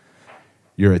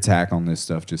your attack on this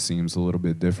stuff just seems a little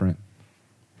bit different.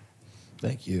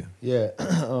 Thank you. Yeah,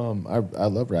 I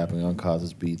love rapping on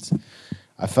Causes beats.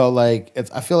 I feel like it's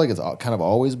kind of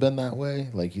always been that way.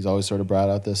 Like he's always sort of brought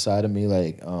out this side of me.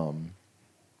 Like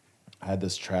I had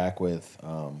this track with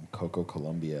Coco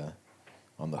Columbia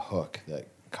on the hook that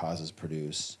Causes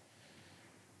produced.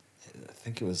 I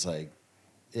think it was like,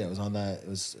 yeah, it was on that.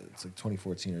 It's like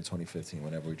 2014 or 2015,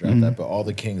 whenever we dropped that. But All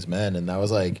the King's Men, and that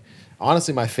was like,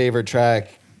 honestly, my favorite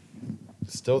track.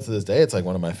 Still to this day, it's like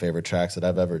one of my favorite tracks that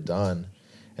I've ever done,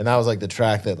 and that was like the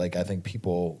track that like I think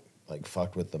people like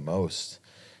fucked with the most,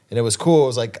 and it was cool. It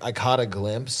was like I caught a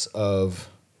glimpse of,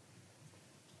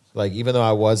 like, even though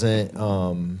I wasn't.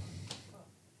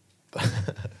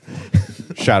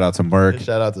 Shout out to Merc.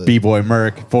 Shout out to B-Boy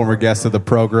Merc, former guest of the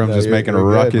program, No, just you're- making a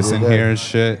you're good, ruckus you're in good. here and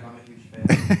shit.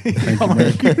 I'm a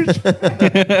huge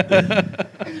fan.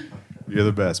 You're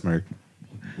the best, Merc.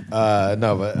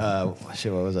 No, but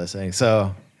shit, what was I saying?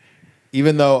 So,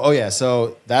 even though,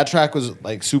 so that track was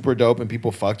like super dope and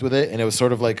people fucked with it, and it was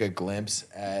sort of like a glimpse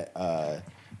at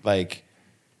like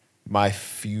my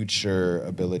future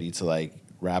ability to like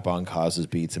rap on Causes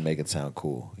beats and make it sound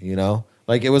cool, you know?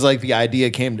 Like it was like the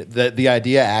idea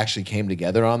actually came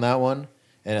together on that one,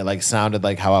 and it like sounded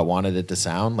like how I wanted it to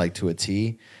sound, like to a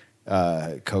T.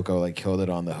 Coco like killed it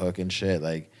on the hook and shit,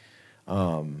 like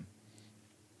and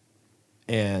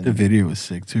The video was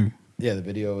sick too. yeah, the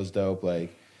video was dope.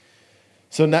 Like,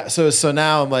 so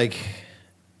now I'm like,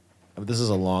 this is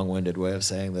a long-winded way of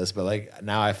saying this, but like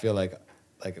now I feel like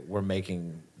we're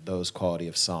making those quality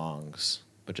of songs,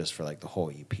 but just for like the whole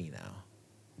EP now. You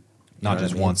know Not what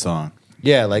just I mean? one song.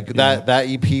 Yeah, like that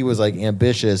EP was like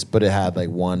ambitious, but it had like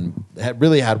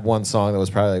really had one song that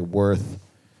was probably like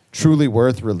truly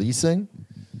worth releasing.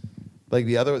 Like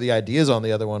the ideas on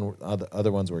the other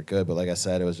ones were good, but like I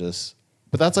said, it was just.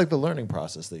 But that's like the learning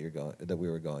process that we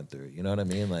were going through. You know what I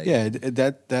mean? Like, Yeah,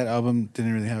 that album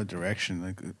didn't really have a direction.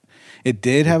 Like, it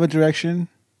did have a direction,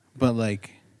 but like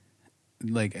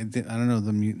I don't know,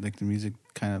 the music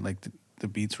kind of like the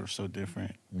beats were so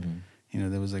different. Mm-hmm. You know,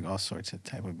 there was like all sorts of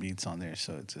type of beats on there,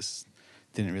 so it just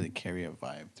didn't really carry a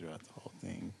vibe throughout the whole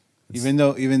thing. Even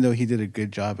though he did a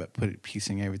good job at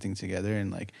piecing everything together,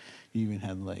 and like you even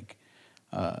had like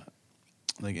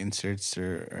inserts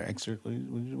or excerpt.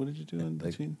 What did you do in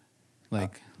between?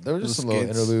 Like there were just some little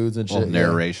little skits. interludes and Well, shit.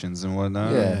 narrations and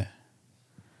whatnot. Yeah.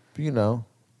 But you know,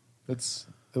 it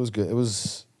was good.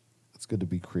 It's good to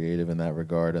be creative in that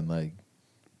regard and like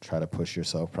try to push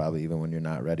yourself probably even when you're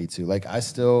not ready to. Like I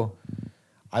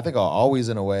think I'll always,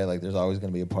 in a way, like there's always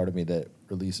going to be a part of me that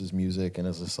releases music and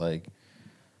is just like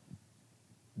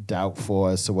doubtful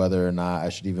as to whether or not I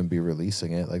should even be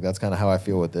releasing it. Like that's kind of how I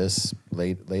feel with this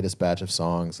latest batch of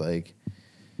songs. Like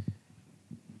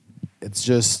it's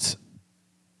just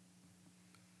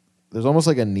there's almost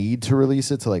like a need to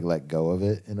release it to like let go of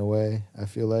it in a way. I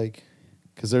feel like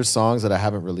because there's songs that I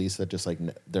haven't released that just like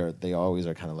they always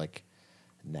are kind of like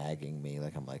nagging me.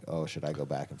 Like I'm like, oh, should I go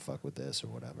back and fuck with this or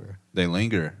whatever? They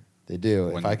linger. They do.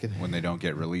 When, if I could, when they don't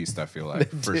get released, I feel like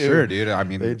They for do. sure, dude. I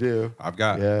mean, They do. I've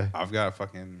got Yeah.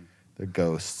 fucking they're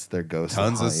ghosts. They're ghosts. that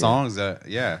tons of haunt you. songs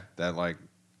that like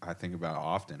I think about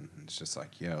often. It's just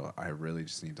like, yo, I really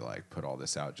just need to like put all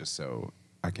this out just so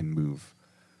I can move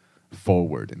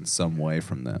forward in some way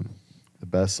from them. The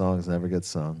best songs never get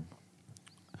sung.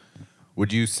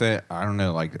 Would you say, I don't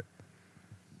know, like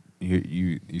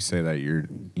you say that you're,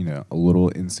 a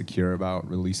little insecure about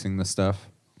releasing the stuff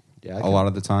Yeah, a lot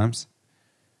of the times,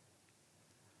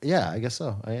 Yeah, I guess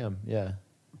so. I am. Yeah,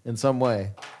 in some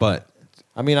way. but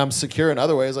I mean, I'm secure in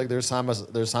other ways. Like there's times I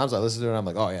listen to it and I'm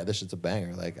like, oh yeah, this shit's a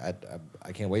banger. Like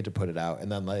I can't wait to put it out. And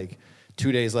then like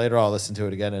 2 days later, I'll listen to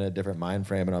it again in a different mind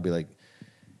frame and I'll be like,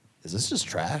 is this just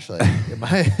trash? Like, am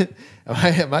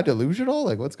I delusional?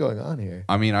 Like, what's going on here?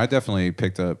 I mean, I definitely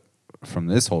picked up from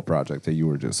this whole project that you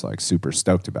were just like super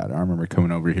stoked about it. I remember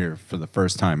coming over here for the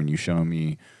first time and you showing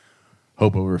me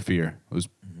Hope Over Fear. It was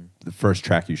the first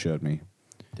track you showed me.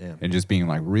 Damn. And just being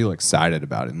like real excited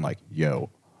about it and like, yo,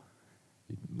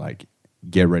 like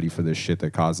get ready for this shit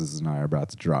that Causes and I are about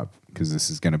to drop because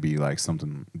this is going to be like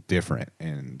something different.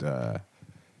 And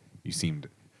you seemed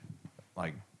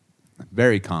like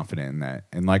very confident in that.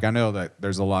 And like I know that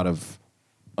there's a lot of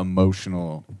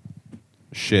emotional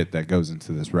shit that goes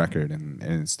into this record and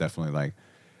it's definitely like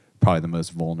probably the most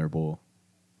vulnerable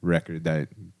record that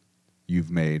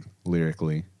you've made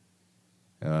lyrically.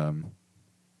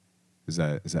 Is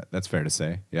that that's fair to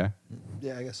say? Yeah.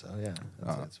 Yeah, I guess so. Yeah.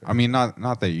 That's I mean,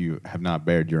 not that you have not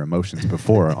bared your emotions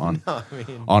before on No, I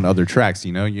mean- on other tracks.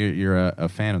 You know, you're a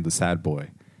fan of the sad boy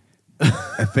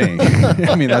thing.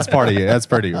 I mean, that's part of you. That's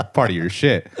part of your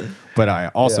shit. But I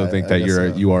also Yeah, think I that guess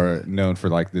so. you are known for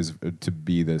like this to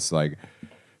be this like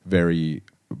very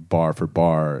bar for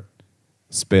bar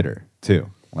spitter too.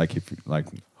 Like if like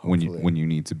when Hopefully. you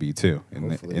need to be too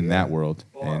Hopefully, in yeah. that world.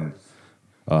 And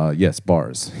yes,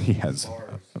 bars. He has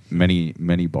many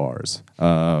bars.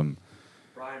 Brian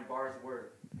Barr's word.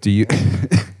 Do you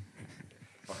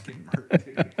fucking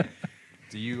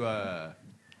do you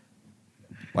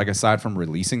like aside from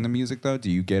releasing the music though, do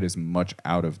you get as much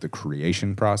out of the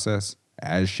creation process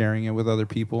as sharing it with other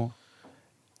people?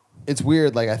 It's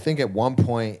weird. Like I think at one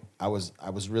point I was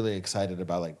really excited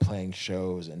about like playing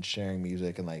shows and sharing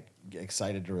music and like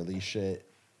excited to release shit.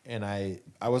 And I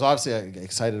was obviously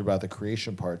excited about the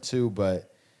creation part too,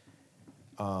 but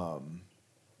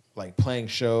like playing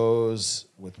shows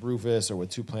with Rufus or with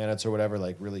Two Planets or whatever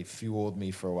like really fueled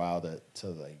me for a while to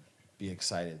like be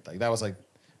excited. Like that was like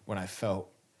when I felt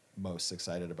most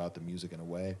excited about the music in a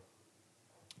way.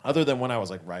 Other than when I was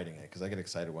like writing it, because I get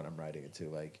excited when I'm writing it too.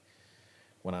 Like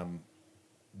when I'm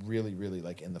really, really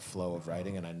like in the flow of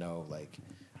writing and I know like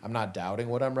I'm not doubting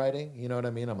what I'm writing. You know what I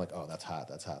mean? I'm like, oh, that's hot.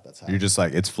 You're just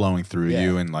like it's flowing through Yeah.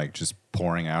 you and like just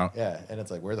pouring out. Yeah, and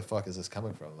it's like, where the fuck is this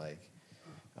coming from? Like,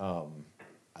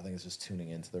 I think it's just tuning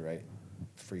into the right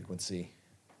frequency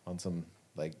on some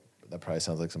like that probably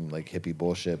sounds like some like hippie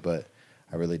bullshit, but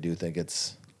I really do think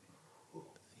it's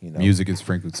Music is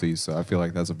frequency, so I feel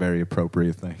like that's a very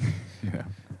appropriate thing.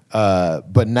 Yeah.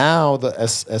 But now,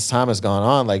 as time has gone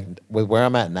on, like with where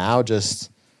I'm at now,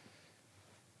 just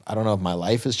I don't know if my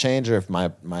life has changed or if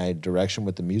my direction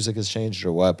with the music has changed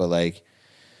or what. But like,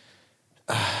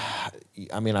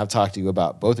 I mean, I've talked to you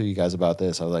about both of you guys about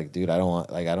this. I was like, dude, I don't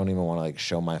even want to like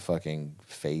show my fucking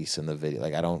face in the video.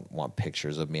 Like, I don't want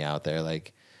pictures of me out there.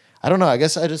 Like, I don't know. I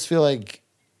guess I just feel like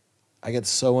I get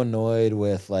so annoyed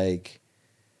with like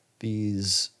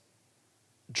these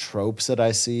tropes that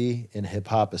I see in hip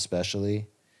hop, especially,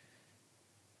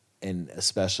 and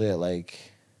especially at like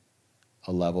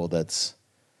a level that's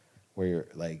where you're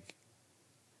like,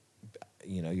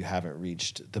 you haven't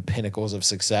reached the pinnacles of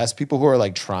success. People who are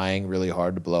like trying really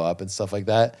hard to blow up and stuff like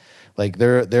that. Like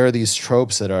there are these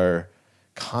tropes that are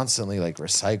constantly like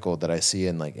recycled that I see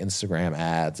in like Instagram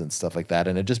ads and stuff like that,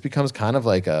 and it just becomes kind of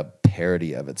like a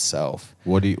parody of itself.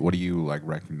 What do you like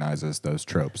recognize as those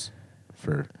tropes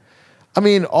for? I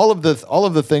mean, all of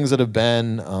the things that have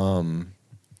been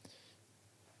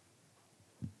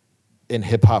in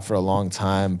hip hop for a long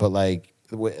time, but like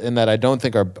in that I don't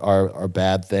think are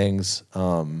bad things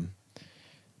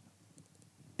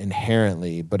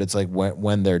inherently, but it's like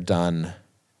when they're done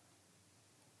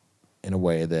in a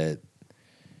way that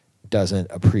doesn't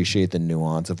appreciate the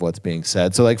nuance of what's being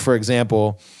said. So like for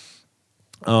example,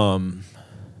 the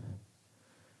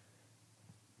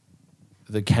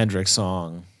Kendrick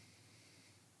song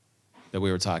that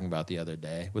we were talking about the other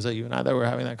day. Was that you and I that were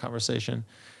having that conversation?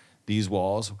 These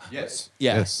walls. Yes.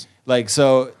 Yeah. Yes. Like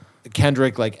so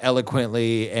Kendrick like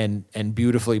eloquently and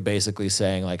beautifully basically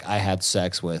saying like I had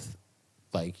sex with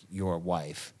like your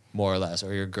wife more or less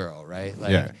or your girl, right?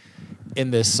 Like Yeah.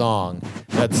 in this song.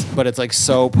 But it's like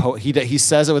so he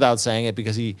says it without saying it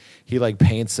because he like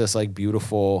paints this like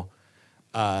beautiful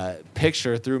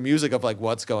picture through music of like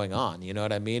what's going on, you know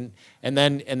what I mean? And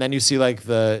then you see like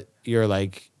your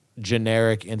like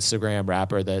generic Instagram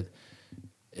rapper that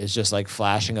is just like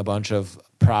flashing a bunch of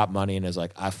prop money and is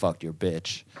like, I fucked your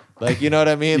bitch. Like, you know what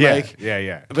I mean? Yeah, Like,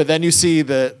 yeah. But then you see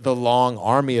the long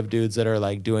army of dudes that are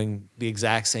like doing the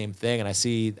exact same thing, and I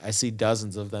see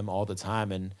dozens of them all the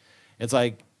time, and it's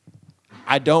like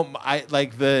I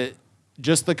like the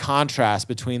contrast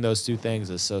between those two things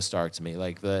is so stark to me.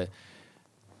 Like the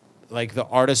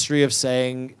artistry of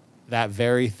saying that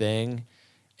very thing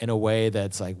in a way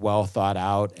that's like well thought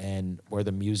out and where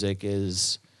the music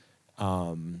is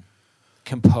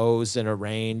composed and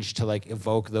arranged to like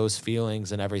evoke those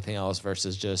feelings and everything else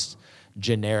versus just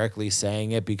generically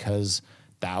saying it because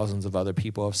thousands of other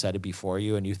people have said it before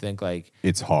you and you think like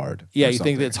It's hard. yeah, or you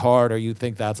think something. it's hard or you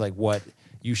think that's like what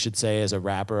you should say as a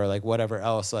rapper or like whatever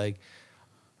else. Like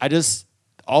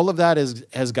all of that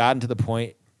has gotten to the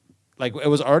point, like it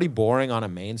was already boring on a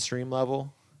mainstream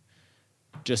level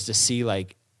just to see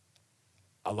like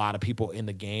a lot of people in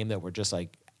the game that were just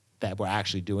like, that were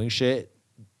actually doing shit,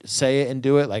 say it and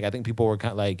do it. Like I think people were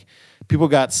kind of like, people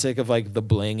got sick of like the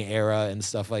bling era and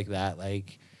stuff like that,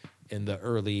 like in the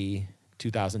early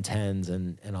 2010s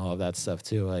and all of that stuff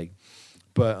too. Like,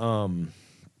 but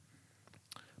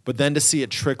But then to see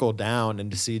it trickle down and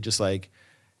to see just like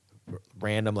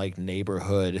random like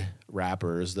neighborhood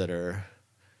rappers that are,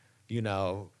 you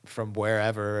know, from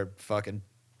wherever fucking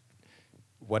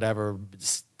whatever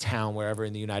town, wherever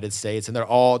in the United States, and they're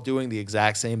all doing the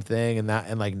exact same thing,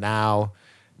 and like now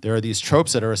there are these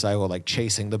tropes that are recycled, like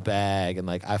chasing the bag and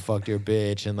like I fucked your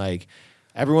bitch, and like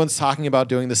everyone's talking about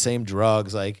doing the same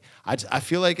drugs. Like I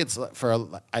feel like it's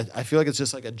I feel like it's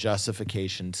just like a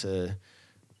justification to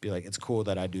be like, it's cool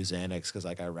that I do Xanax because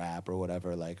like I rap or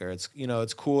whatever, like, or it's, you know,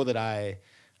 it's cool that I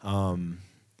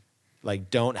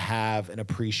like don't have an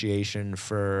appreciation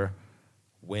for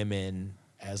women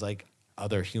as like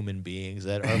other human beings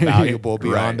that are valuable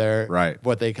beyond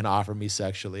what they can offer me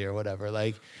sexually or whatever.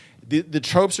 Like the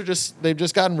tropes are just, they've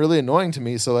just gotten really annoying to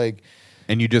me. So like,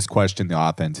 and you just question the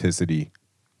authenticity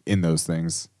in those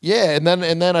things. yeah, and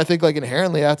then I think like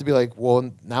inherently I have to be like,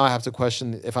 well, now I have to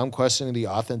question, if I'm questioning the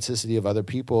authenticity of other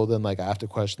people, then like I have to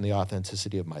question the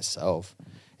authenticity of myself.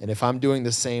 And if I'm doing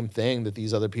the same thing that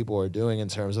these other people are doing in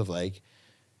terms of like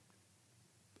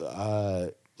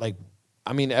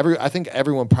I mean, I think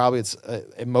everyone probably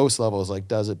at most levels like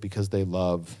does it because they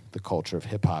love the culture of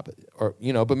hip hop, or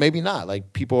you know, but maybe not.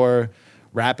 Like people are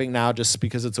rapping now just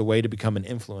because it's a way to become an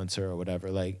influencer or whatever.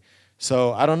 Like,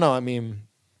 so I don't know. I mean,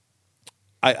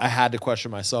 I had to question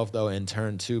myself though in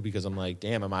turn too, because I'm like,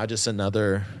 damn, am I just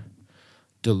another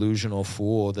delusional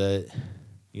fool that,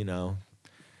 you know,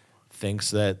 thinks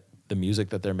that the music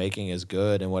that they're making is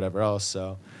good and whatever else.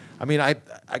 So, I mean, I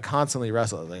constantly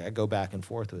wrestle. Like I go back and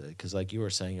forth with it because, like you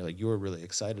were saying, you're like you were really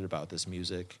excited about this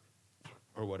music,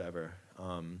 or whatever.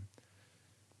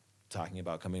 Talking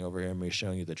about coming over here and me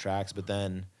showing you the tracks, but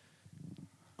then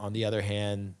on the other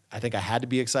hand, I think I had to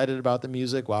be excited about the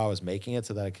music while I was making it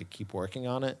so that I could keep working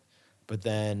on it. But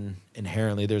then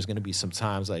inherently, there's going to be some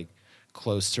times like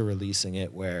close to releasing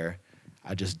it where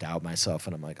I just doubt myself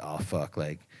and I'm like, oh fuck,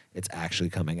 like it's actually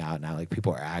coming out now. Like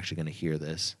people are actually going to hear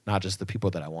this, not just the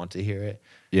people that I want to hear it.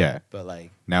 Yeah. But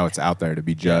like Now it's out there to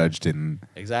be judged and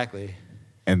exactly.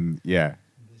 yeah.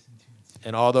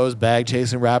 And all those bag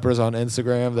chasing rappers on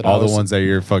Instagram that All the ones that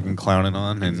you're fucking clowning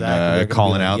on and they're gonna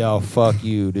calling be like, out. yo, fuck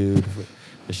you, dude.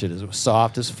 This shit is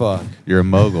soft as fuck. You're a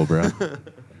mogul, bro.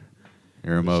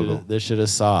 You're a mogul. This shit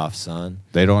is soft, son.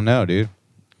 They don't know, dude.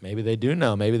 Maybe they do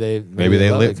know. Maybe they live.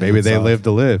 Maybe they live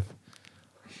to live.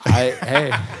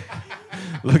 Hey,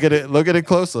 look at it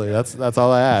closely. That's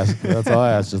all I ask. That's all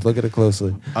I ask. Just look at it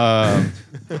closely. No,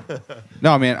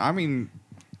 man. I mean,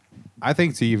 I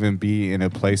think to even be in a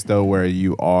place though where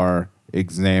you are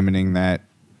examining that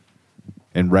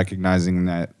and recognizing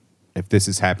that if this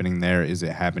is happening there, is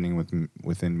it happening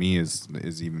within me? Is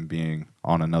even being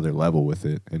on another level with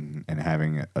it and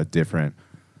having a different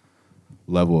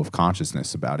level of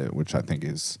consciousness about it, which I think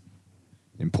is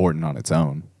important on its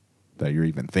own. That you're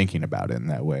even thinking about it in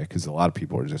that way, because a lot of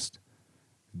people are just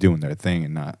doing their thing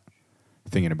and not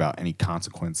thinking about any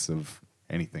consequence of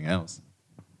anything else.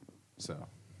 So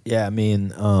yeah, I mean,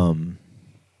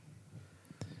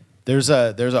 there's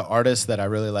an artist that I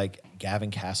really like, Gavin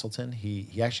Castleton.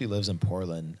 He actually lives in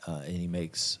Portland and he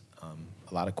makes a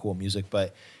lot of cool music.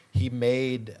 But he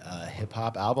made a hip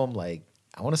hop album like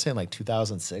I want to say in like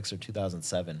 2006 or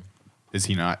 2007. is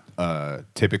he not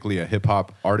typically a hip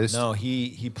hop artist? No,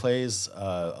 he plays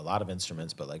a lot of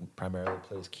instruments, but like primarily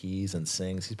plays keys and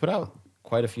sings. He's put out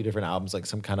quite a few different albums, like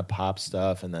some kind of pop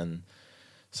stuff, and then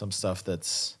some stuff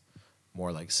that's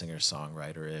more like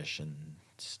singer-songwriter-ish and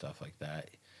stuff like that.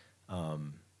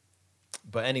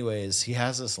 But anyways, he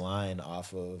has this line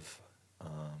off of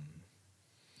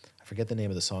I forget the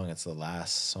name of the song. It's the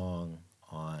last song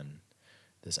on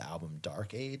this album,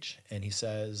 Dark Age, and he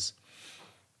says.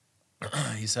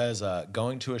 He says,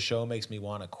 going to a show makes me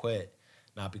want to quit,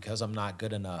 not because I'm not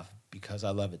good enough, because I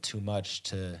love it too much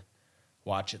to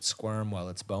watch it squirm while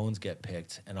its bones get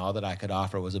picked, and all that I could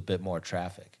offer was a bit more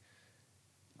traffic.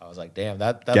 I was like, damn,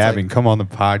 that's Gavin, like, come on the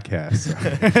podcast.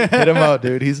 hit him out,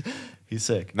 dude. He's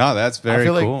sick. No, that's very I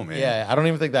feel cool, like, man. Yeah, I don't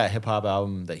even think that hip-hop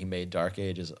album that he made, Dark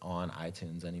Age, is on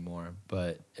iTunes anymore,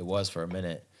 but it was for a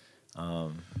minute.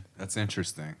 That's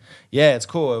interesting. Yeah, it's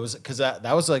cool. It was because that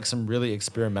was like some really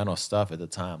experimental stuff at the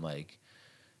time, like,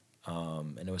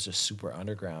 and it was just super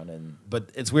underground. But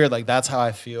it's weird. Like that's how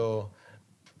I feel.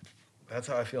 That's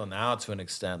how I feel now to an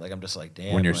extent. Like I'm just like,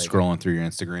 damn. When you're like, scrolling through your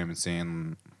Instagram and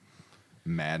seeing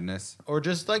madness, or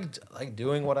just like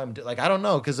doing what I'm doing. Like I don't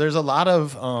know, because there's a lot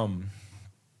of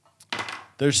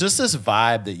there's just this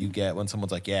vibe that you get when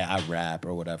someone's like, yeah, I rap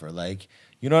or whatever. Like,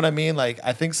 you know what I mean? Like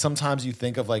I think sometimes you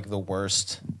think of like the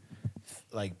worst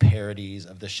like parodies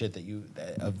of the shit that you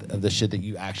of the shit that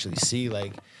you actually see.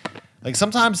 Like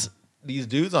sometimes these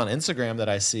dudes on Instagram that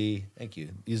I see, thank you.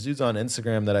 These dudes on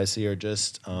Instagram that I see are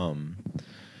just,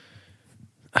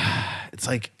 it's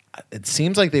like, it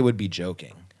seems like they would be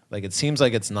joking. Like, it seems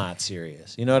like it's not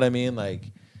serious. You know what I mean? Like,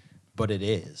 but it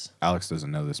is. Alex doesn't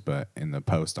know this, but in the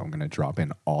post, I'm going to drop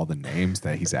in all the names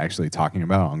that he's actually talking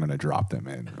about. I'm going to drop them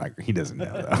in. Like, he doesn't know,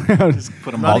 though. Just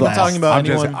put them I'm not all even talking about I'm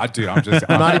anyone. just,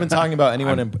 I'm not even talking about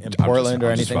anyone I'm in just- Portland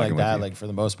or I'm just anything like fucking with that. you. Like, for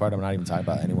the most part, I'm not even talking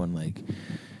about anyone. Like,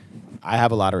 I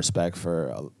have a lot of respect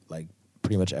for like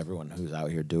pretty much everyone who's out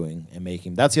here doing and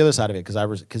making. That's the other side of it,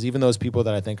 because even those people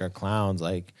that I think are clowns,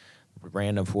 like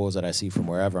random fools that I see from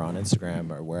wherever on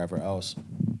Instagram or wherever else,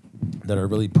 that are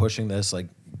really pushing this like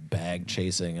bag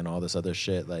chasing and all this other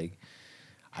shit. Like,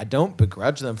 I don't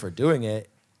begrudge them for doing it.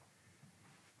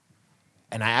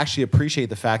 And I actually appreciate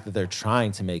the fact that they're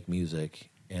trying to make music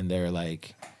and they're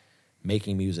like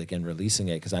making music and releasing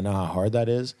it, because I know how hard that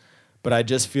is. But I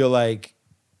just feel like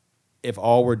if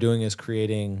all we're doing is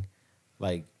creating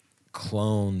like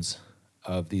clones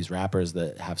of these rappers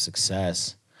that have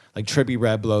success, like Trippie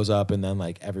Redd blows up and then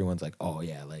like everyone's like, oh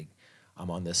yeah, like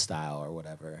I'm on this style or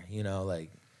whatever, you know,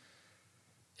 like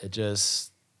it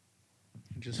just,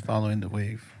 following the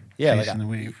wave. yeah, Chasing like the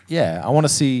wave. yeah, I want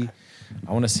to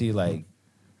see like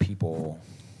people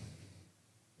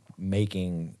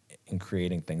making and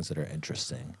creating things that are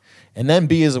interesting, and then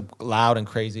be as loud and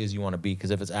crazy as you want to be.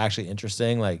 Because if it's actually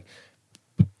interesting, like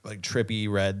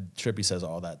Trippie says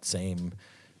all that same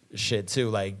shit too.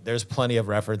 Like, there's plenty of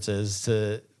references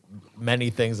to many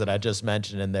things that I just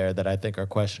mentioned in there that I think are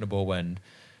questionable when,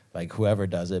 like, whoever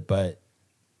does it. But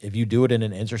if you do it in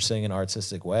an interesting and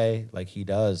artistic way, like he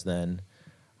does, then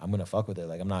I'm gonna fuck with it.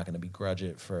 Like, I'm not gonna begrudge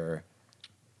it for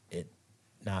it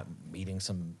not meeting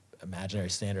some imaginary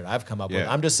standard I've come up with.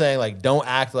 Yeah. I'm just saying, like, don't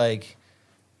act like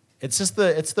it's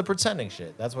the pretending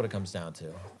shit. That's what it comes down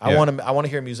to. I Yeah. want to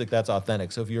hear music that's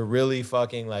authentic. So if you're really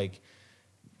fucking like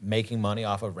making money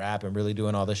off of rap and really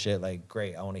doing all this shit, like,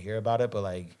 great, I want to hear about it. But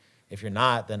like, if you're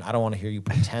not, then I don't want to hear you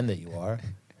pretend that you are.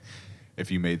 if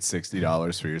you made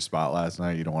 $60 for your spot last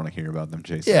night, you don't want to hear about them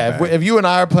chasing. Yeah, the bag. if you and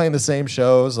I are playing the same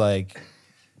shows, like,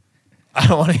 I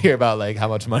don't want to hear about like how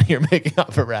much money you're making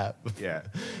off of rap. yeah.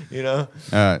 You know?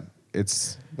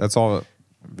 That's all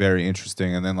very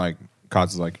interesting. And then like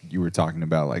Kaz, like you were talking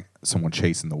about, like someone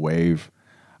chasing the wave.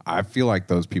 I feel like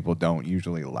those people don't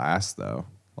usually last though.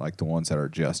 Like the ones that are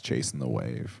just chasing the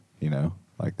wave, you know,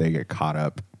 like they get caught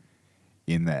up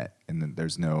in that, and then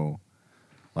there's no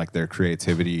like their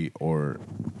creativity or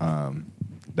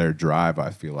their drive. I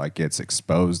feel like gets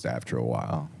exposed after a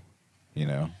while. You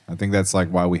know, I think that's like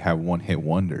why we have one-hit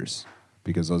wonders,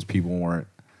 because those people weren't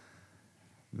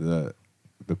the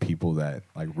people that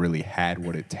like really had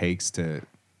what it takes to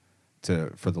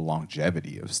for the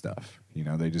longevity of stuff. You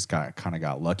know, they just kind of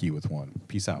got lucky with one.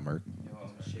 Peace out, Merc.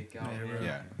 Shake out, man.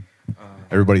 Yeah.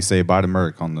 Everybody say bye to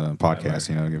Merc on the podcast.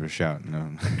 You know, give it a shout. You know.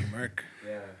 Merc.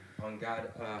 Yeah, on God.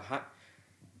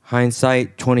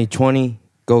 Hindsight 2020.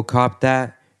 Go cop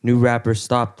that. New rappers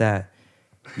stop that.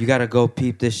 You gotta go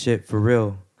peep this shit for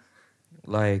real.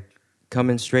 Like,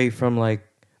 coming straight from like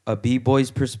a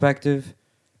b-boy's perspective,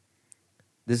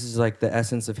 this is like the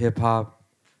essence of hip hop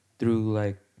through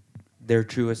like their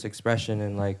truest expression,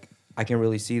 and like I can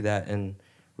really see that and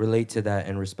relate to that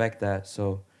and respect that.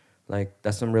 So like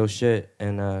that's some real shit,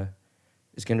 and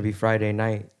it's gonna be Friday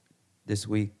night this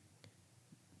week.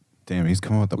 Damn, he's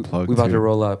coming with the plug. We about too. to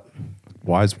roll up.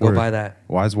 Wise Go words. buy that.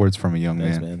 Wise words from a young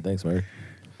Thanks, man. man. Thanks, Merc.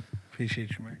 Appreciate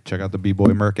you, Merc. Check out the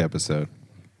B-Boy Merc episode.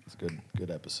 It's a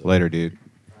good episode. Later, dude.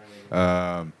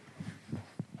 Yeah.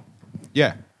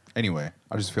 Anyway,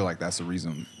 I just feel like that's the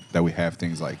reason that we have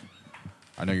things like.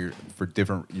 I know you're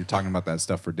talking about that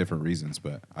stuff for different reasons,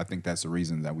 but I think that's the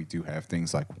reason that we do have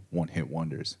things like one-hit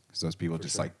wonders, because those people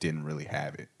just like didn't really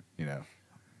have it, you know.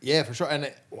 Yeah, for sure.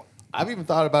 And I've even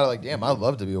thought about it like, damn, I'd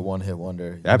love to be a one-hit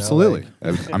wonder. you know? Absolutely.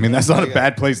 Like, I mean, that's not a like,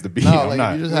 bad place to be. no, I'm like,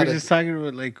 not. you just We had were to, just talking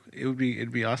about like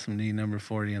it'd be awesome to be number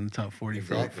 40 on the top 40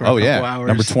 for Exactly. a Oh couple yeah, hours.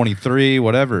 number 23,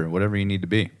 whatever you need to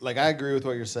be. like, I agree with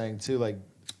what you're saying too. Like,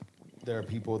 there are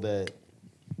people that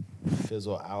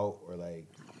fizzle out or like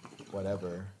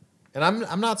whatever. And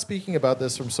I'm not speaking about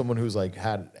this from someone who's like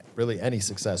had really any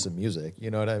success in music. You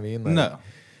know what I mean? Like, No.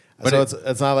 But So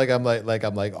it's not like I'm like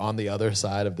on the other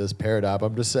side of this paradigm.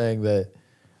 I'm just saying that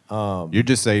You're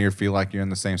just saying you feel like you're in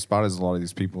the same spot as a lot of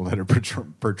these people that are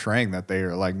portraying that they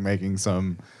are like making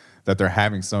that they're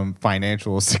having some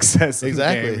financial success.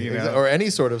 exactly, in the game, you know? or any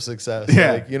sort of success.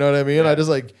 Yeah. Like, you know what I mean? I just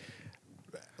like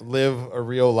live a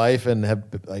real life and have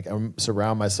like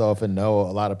surround myself and know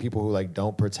a lot of people who like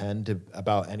don't pretend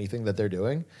about anything that they're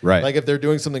doing. Right. Like if they're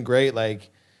doing something great, like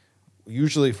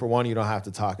usually for one, you don't have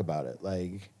to talk about it.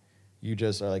 Like, you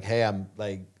just are like, hey, I'm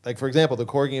like for example, the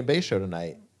Corgi and Bass show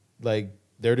tonight, like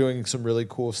they're doing some really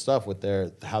cool stuff with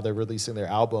how they're releasing their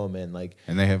album and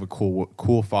they have a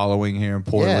cool following here in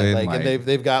Portland. Yeah, and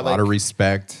they've got a lot of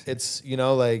respect. It's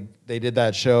like they did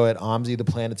that show at OMSI, the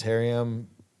Planetarium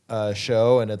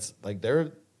show, and it's like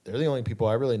they're the only people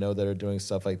I really know that are doing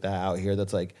stuff like that out here.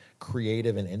 That's like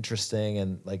creative and interesting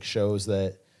and like shows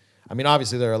that. I mean,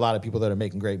 obviously there are a lot of people that are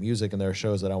making great music, and there are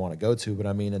shows that I want to go to. But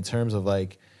I mean, in terms of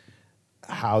like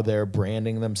how they're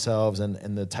branding themselves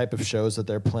and the type of shows that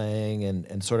they're playing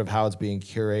and sort of how it's being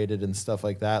curated and stuff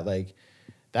like that, like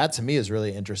that to me is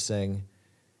really interesting.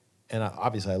 And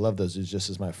obviously I love those dudes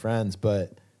just as my friends,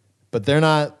 but they're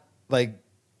not like,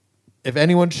 if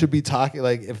anyone should be talking,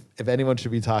 like if anyone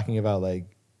should be talking about like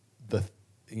the,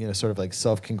 sort of like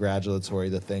self-congratulatory,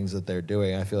 the things that they're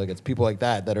doing, I feel like it's people like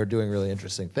that are doing really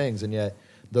interesting things. And yet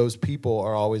those people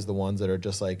are always the ones that are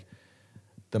just like,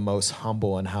 the most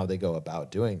humble in how they go about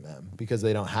doing them because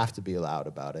they don't have to be loud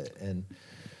about it. And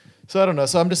so I don't know.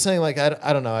 So I'm just saying like,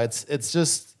 I don't know. It's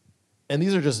just, and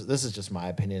this is just my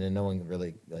opinion and no one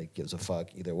really like gives a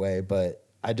fuck either way, but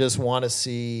I just want to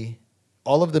see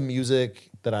all of the music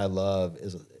that I love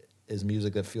is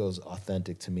music that feels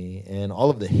authentic to me. And all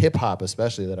of the hip hop,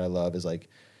 especially that I love, is like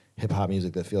hip hop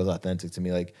music that feels authentic to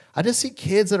me. Like I just see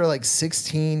kids that are like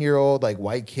 16-year-old like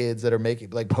white kids that are making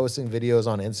like posting videos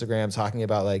on Instagram talking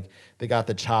about like they got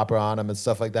the chopper on them and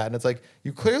stuff like that. And it's like,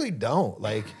 you clearly don't.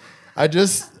 Like I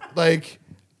just like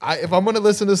if I'm gonna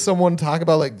listen to someone talk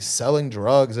about like selling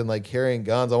drugs and like carrying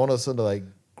guns, I want to listen to like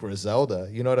Griselda.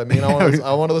 You know what I mean? I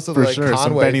want to listen to like sure, Conway,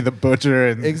 some Benny the Butcher,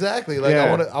 and exactly. Like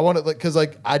I want to like because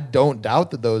like I don't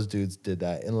doubt that those dudes did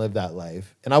that and lived that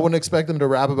life, and I wouldn't expect them to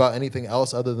rap about anything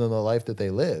else other than the life that they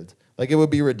lived. Like it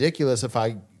would be ridiculous if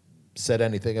I said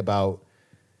anything about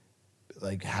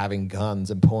like having guns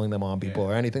and pulling them on people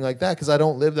or anything like that because I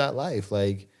don't live that life.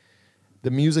 Like the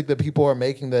music that people are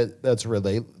making that's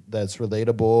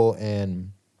relatable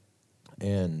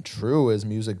and true is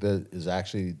music that is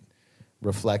actually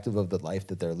reflective of the life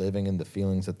that they're living and the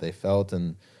feelings that they felt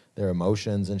and their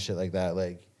emotions and shit like that.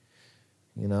 Like,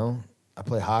 I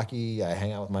play hockey, I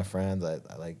hang out with my friends, I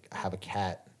have a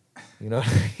cat, you know what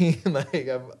I mean? Like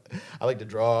I like to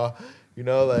draw,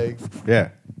 like yeah.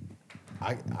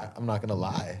 I'm not gonna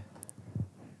lie.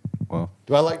 Well,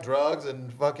 do I like drugs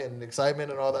and fucking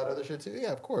excitement and all that other shit too?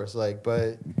 Yeah, of course. Like,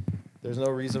 but there's no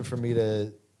reason for me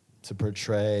to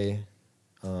portray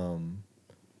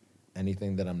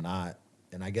anything that I'm not.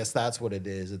 And I guess that's what it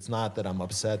is. It's not that I'm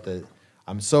upset that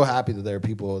I'm so happy that there are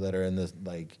people that are in this,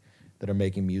 like, that are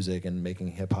making music and making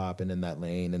hip hop and in that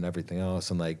lane and everything else.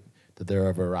 And like that there are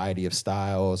a variety of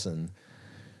styles and,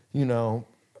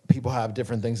 people have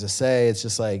different things to say. It's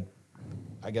just like,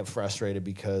 I get frustrated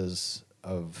because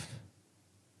I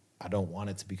don't want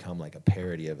it to become like a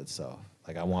parody of itself.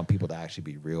 Like I want people to actually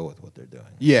be real with what they're doing.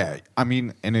 Yeah. I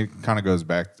mean, and it kind of goes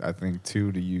back, I think,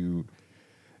 too, to you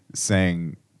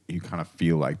saying, you kind of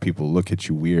feel like people look at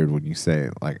you weird when you say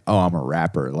like, "Oh, I'm a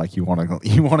rapper." Like you want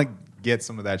to get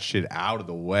some of that shit out of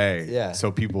the way, yeah.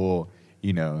 So people,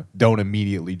 don't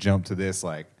immediately jump to this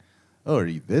like, "Oh, are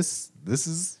you this? This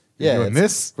is doing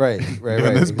this, right? doing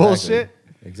exactly. this bullshit."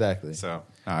 Exactly. So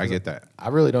I get that. I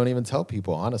really don't even tell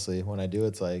people honestly. When I do,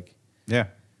 it's like, yeah,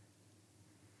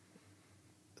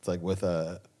 it's like with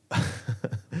a.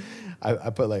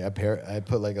 I put like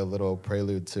a little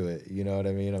prelude to it. You know what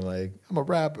I mean? I'm like, I'm a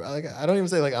rapper. Like I don't even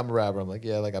say like I'm a rapper. I'm like,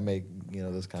 yeah, like I make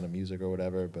this kind of music or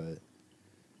whatever, but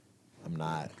I'm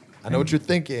not. I know what you're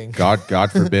thinking. God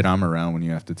forbid I'm around when you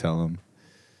have to tell them.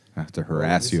 I have to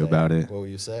harass you about it. What will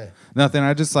you say? Nothing.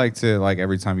 I just like to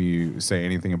every time you say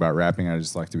anything about rapping, I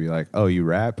just like to be like, "Oh, you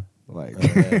rap?" Like,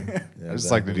 yeah, I just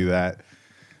like to do that.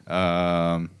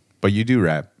 But you do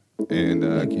rap.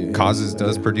 And Causes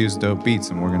does produce dope beats,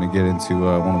 and we're gonna get into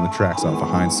one of the tracks off of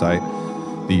Hindsight,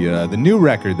 the new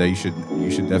record that you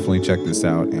should definitely check this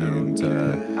out. And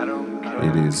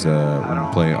it is we're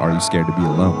gonna play "Are You Scared to Be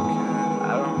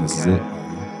Alone?" And this is it.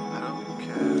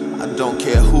 I don't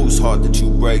care whose heart that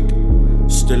you break,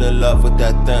 still in love with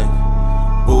that thing.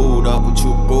 Booed up with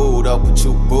you, booed up with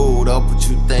you, booed up what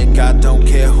you think. I don't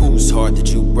care whose heart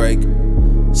that you break,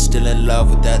 still in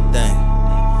love with that thing.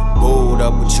 Booed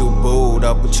up with you, booed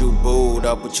up with you, booed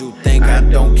up what you think. I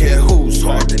don't care whose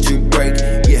heart that you break,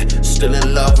 yeah, still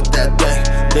in love with that thing.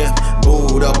 Damn,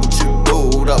 booed up with you,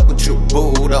 booed up with you,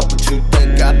 booed up what you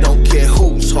think. I don't care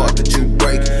whose heart that you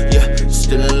break, yeah,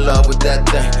 still in love with that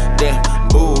thing. Damn,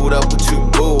 booed up with you,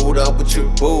 booed up with you,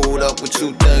 booed up what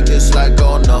you think. It's like,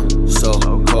 oh no, so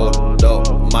cold, though.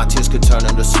 My tears could turn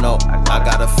into snow. I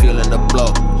got a feeling to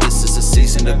blow. This is the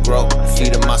season. chasing the growth,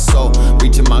 feeding my soul,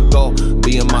 reaching my goal,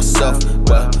 being myself.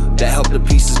 Well, that helped the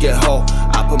pieces get whole.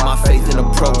 I put my faith in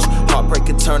approach, heartbreak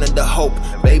can turn into hope.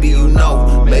 Maybe you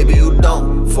know, maybe you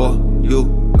don't. For you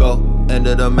go. End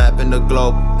of the map in the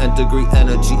globe, integrate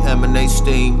energy, emanate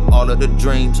steam. All of the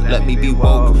dreams, let me be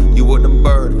woke. You were the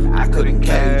bird, I couldn't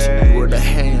cage. You were the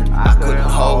hand, I couldn't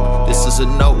hold. This is a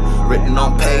note, written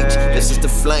on page. This is the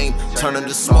flame, turning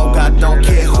to smoke. I don't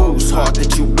care whose heart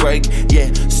that you break.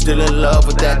 Yeah, still in love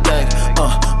with that thing.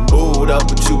 Booed up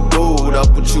with you, booed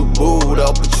up with you, booed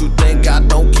up with you. Think I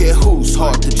don't care whose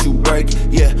heart that you break.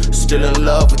 Yeah, still in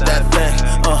love with that thing.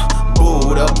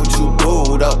 Booed up with you,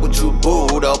 booed up with you,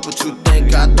 booed up with you.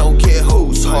 Think I don't care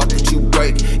whose heart that you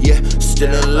break. Yeah,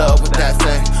 still in love with that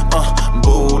thing.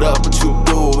 Booed up with you,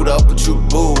 booed up with you,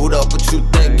 booed up with you.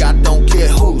 Think I don't care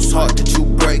whose heart that you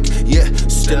break. Yeah,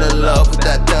 still in love with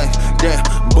that thing. Damn,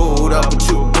 booed up with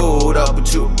you, booed up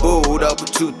with you, booed up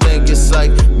with you. Think it's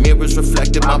like mirrors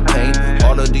reflecting my pain.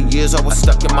 All of the years I was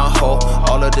stuck in my hole.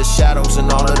 All of the shadows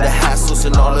and all of the hassles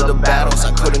and all of the battles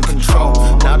I couldn't control.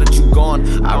 Now that you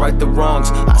gone, I right the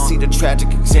wrongs. I see the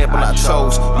tragic example I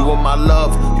chose. You are my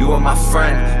love, you are my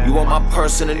friend, you are my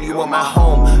person and you are my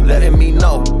home. Letting me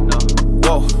know,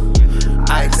 whoa,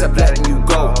 I accept letting you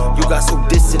go. You got so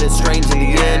distant and strange in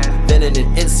the end. Then in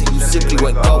an instant you simply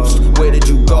went ghost. Where did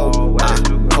you go? I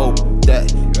hope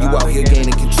that you out here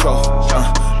gaining control.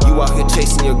 You out here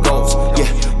chasing your goals. Yeah,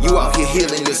 you out here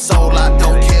healing your soul. I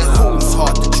don't care whose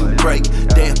heart that you break.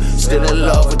 Damn, still in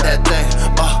love with that thing.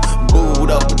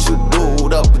 Booed up with you,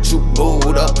 booed up with you,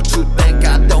 booed up with you. Think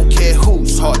I don't care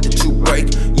whose heart that you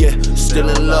break. Yeah, still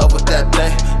in love with that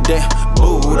thing. Damn,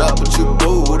 booed up with you,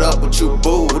 booed up with you,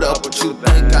 booed up with you.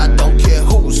 Think I don't care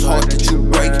whose heart that you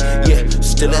break. Yeah,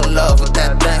 still in love with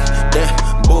that thing. Damn,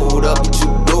 booed up with you,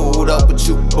 booed up with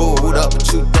you, booed up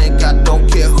with you. Think I don't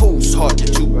care whose heart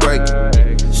that you break.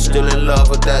 Still in love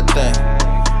with that thing.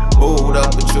 Booed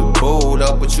up with you, booed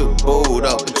up with you, booed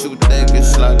up with you. Think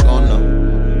it's like, oh no.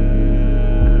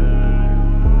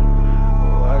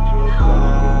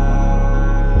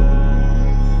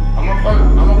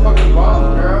 I'm a fucking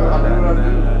boss, girl. I do what I do.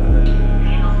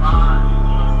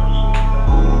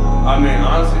 I mean,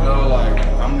 honestly though, like,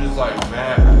 I'm just like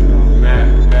mad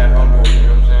humble, you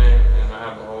know what I'm saying? And I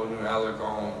have a whole new outlook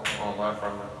on life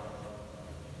right now.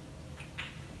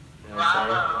 You know what I'm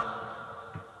saying?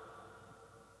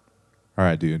 All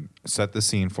right, dude. Set the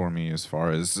scene for me as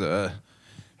far as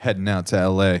heading out to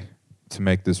LA to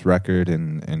make this record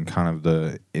and kind of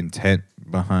the intent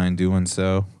behind doing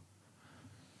so.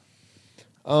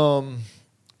 Well,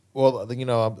 you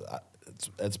know,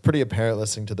 it's pretty apparent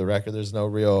listening to the record. There's no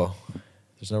real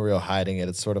hiding it.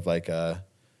 It's sort of like a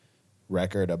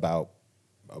record about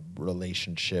a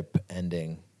relationship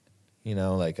ending, you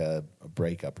know, like a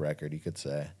breakup record, you could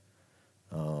say.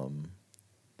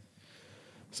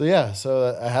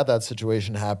 So I had that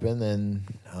situation happen and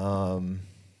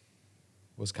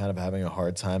was kind of having a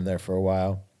hard time there for a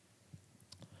while,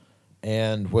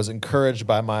 and was encouraged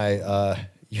by my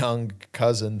young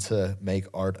cousin to make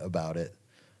art about it.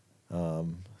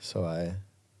 So I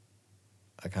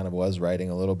kind of was writing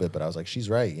a little bit, but I was like, she's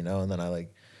right, you know? And then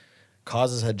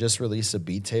Causes had just released a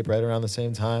beat tape right around the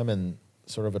same time, and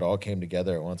sort of it all came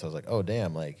together at once. I was like, oh,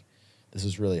 damn, like, this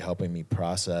is really helping me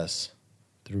process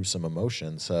through some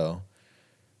emotion. So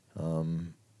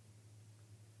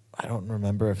I don't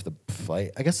remember if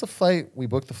we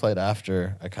booked the flight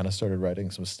after I kind of started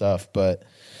writing some stuff, but...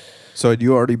 So had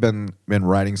you already been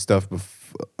writing stuff,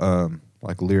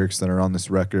 like lyrics that are on this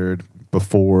record,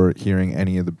 before hearing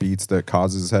any of the beats that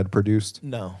Causes had produced?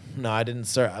 No, I didn't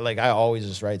start. I always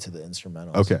just write to the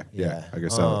instrumentals. Okay, yeah. I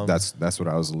guess that's what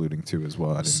I was alluding to as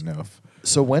well. I didn't know if.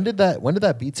 So when did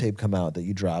that beat tape come out that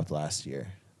you dropped last year?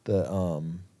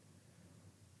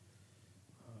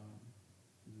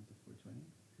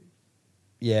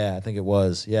 Yeah, I think it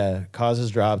was. Yeah,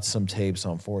 Causes dropped some tapes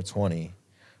on 420.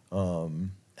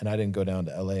 And I didn't go down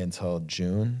to LA until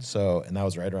June. And that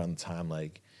was right around the time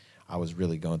I was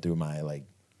really going through my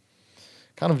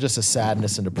kind of just a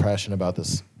sadness and depression about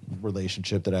this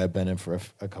relationship that I had been in for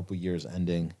a couple years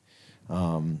ending.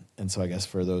 And so I guess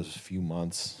for those few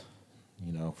months,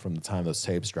 you know, from the time those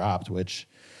tapes dropped, which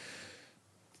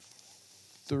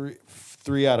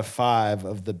three out of 5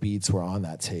 of the beats were on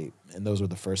that tape, and those were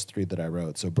the first 3 that I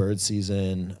wrote. So Bird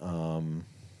Season,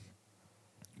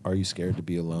 Are You Scared to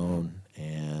Be Alone?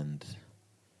 And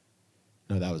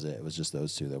no, that was it. It was just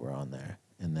those 2 that were on there.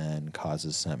 And then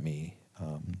Causes sent me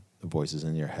The Voices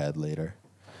in Your Head later.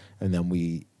 And then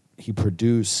he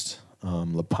produced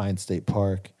La Pine State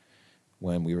Park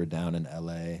when we were down in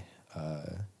LA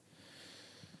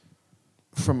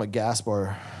from a gas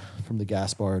bar from the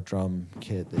Gaspar drum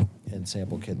kit and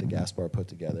sample kit that Gaspar put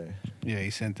together. Yeah, he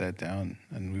sent that down,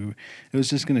 and it was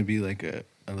just gonna be like a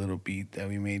little beat that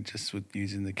we made just with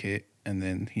using the kit, and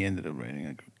then he ended up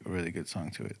writing a really good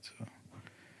song to it, so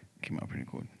it came out pretty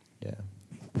cool. Yeah.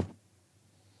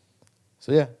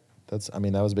 So yeah,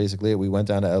 that was basically it. We went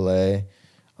down to LA.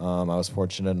 I was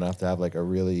fortunate enough to have like a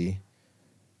really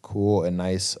cool and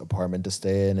nice apartment to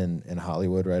stay in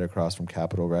Hollywood, right across from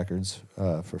Capitol Records,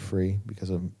 for free because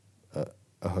of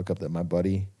a hookup that my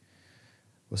buddy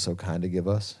was so kind to give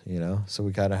us, you know. So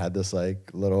we kind of had this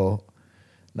like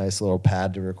nice little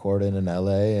pad to record in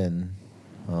LA, and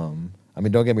I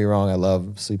mean, don't get me wrong, I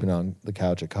love sleeping on the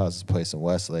couch at Coz's place in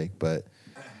Westlake, but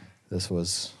this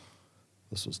was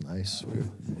nice.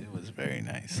 It was very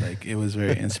nice. Like, it was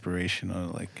very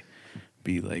inspirational. Like,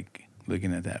 be like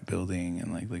looking at that building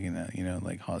and like looking at, you know,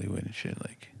 like Hollywood and shit.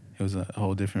 Like, it was a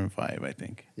whole different vibe, I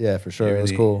think. Yeah, for sure. It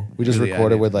was cool. We just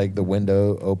recorded with like the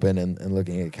window open and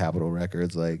looking at Capitol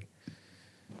Records. Like,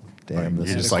 damn, this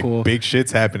You're is just like cool. big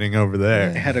shit's happening over there.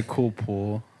 It had a cool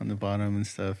pool on the bottom and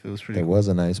stuff. It was pretty There cool. was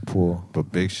a nice pool.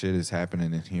 But big shit is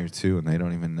happening in here too, and they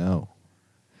don't even know.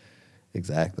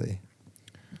 Exactly.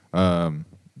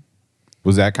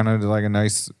 Was that kind of like a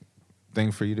nice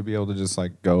thing for you to be able to just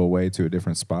like go away to a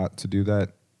different spot to do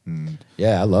that?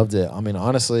 Yeah, I loved it. I mean,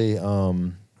 honestly,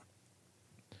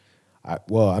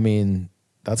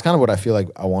 that's kind of what I feel like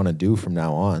I want to do from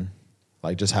now on.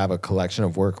 Like, just have a collection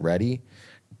of work ready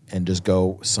and just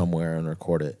go somewhere and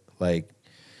record it. Like,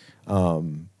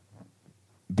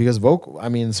 because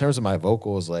in terms of my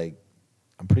vocals, like,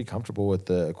 I'm pretty comfortable with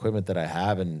the equipment that I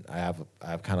have, and I have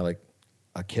kind of like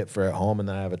a kit for at home, and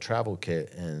then I have a travel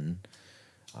kit, and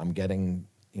I'm getting,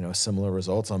 you know, similar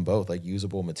results on both, like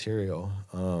usable material.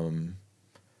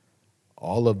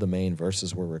 All of the main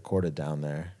verses were recorded down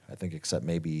there, I think, except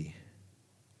maybe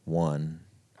one,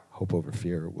 Hope Over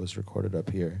Fear, was recorded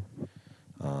up here,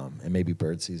 and maybe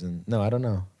Bird Season. No, I don't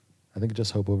know. I think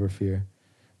just Hope Over Fear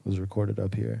was recorded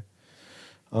up here.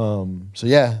 So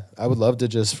yeah, I would love to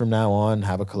just from now on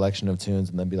have a collection of tunes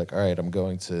and then be like, all right, I'm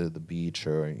going to the beach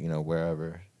or, you know,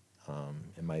 wherever.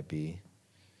 It might be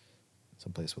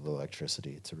someplace with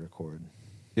electricity to record.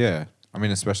 Yeah. I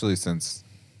mean, especially since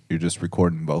you're just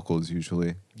recording vocals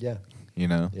usually. Yeah. You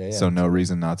know? Yeah, yeah, so no absolutely.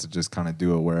 reason not to just kind of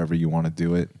do it wherever you want to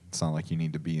do it. It's not like you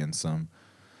need to be in some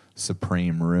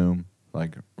supreme room,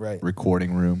 like Right.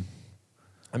 recording room.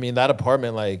 I mean, that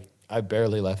apartment, like, I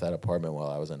barely left that apartment while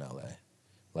I was in LA.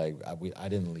 Like, I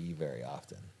didn't leave very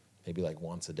often. Maybe like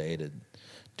once a day to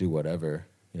do whatever.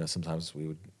 You know, sometimes we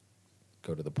would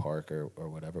go to the park or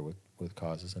whatever with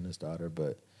Causes and his daughter.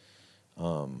 But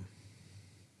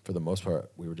for the most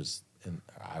part,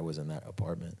 I was in that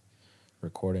apartment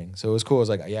recording. So it was cool. It was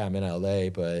like, yeah, I'm in LA,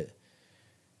 but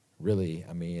really,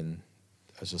 I mean,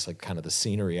 it's just like kind of the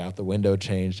scenery out the window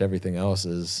changed. Everything else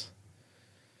is,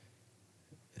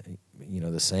 you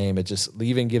know, the same. It just,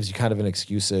 leaving gives you kind of an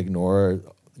excuse to ignore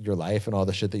your life and all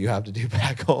the shit that you have to do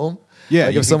back home. Yeah,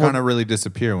 like you if can someone kind of really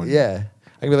disappear when. Yeah,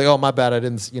 I can be like, oh, my bad, I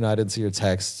didn't see your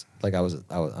text. Like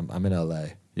I'm in LA.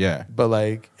 Yeah. But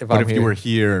like But if you were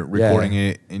here recording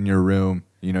it in your room,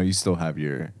 you know, you still have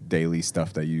your daily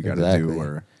stuff that you got to Exactly. do,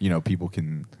 or, you know, people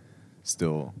can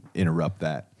still interrupt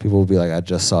that. people will be like, I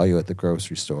just saw you at the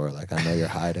grocery store. Like, I know you're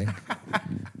hiding.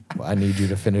 Well, I need you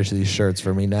to finish these shirts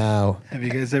for me now. Have you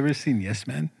guys ever seen Yes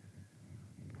Man?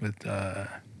 With,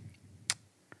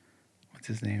 what's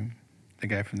his name? The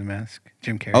guy from The Mask?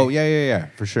 Jim Carrey. Oh, yeah,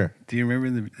 for sure. Do you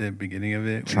remember the beginning of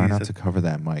it? when Try he's not at- to cover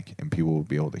that mic, and people will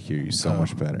be able to hear you so Oh,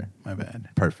 much better. My bad.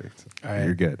 Perfect. All right.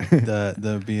 You're good.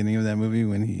 the beginning of that movie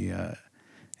when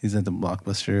he's at the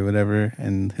Blockbuster or whatever,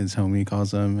 and his homie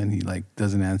calls him, and he like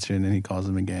doesn't answer, and then he calls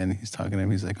him again. He's talking to him.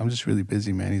 He's like, "I'm just really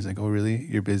busy, man." He's like, "Oh, really?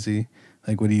 You're busy?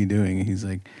 Like, what are you doing?" And he's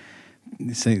like,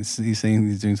 he's saying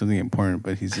he's doing something important,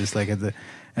 but he's just like at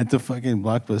the fucking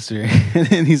Blockbuster, and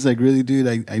then he's like, "Really, dude?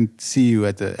 I see you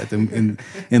at the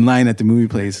in line at the movie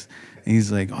place." And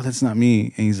he's like, "Oh, that's not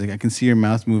me." And he's like, "I can see your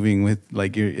mouth moving with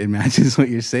like it matches what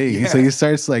you're saying." And so he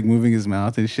starts like moving his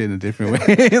mouth and shit in a different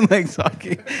way and like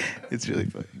talking. It's really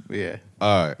funny. But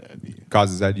yeah.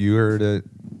 Causes that you heard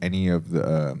any of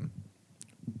the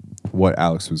what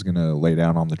Alex was gonna lay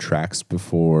down on the tracks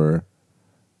before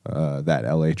that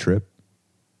LA trip?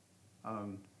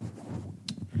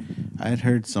 I had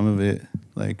heard some of it.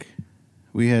 Like,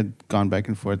 we had gone back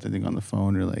and forth, I think, on the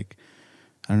phone, or like,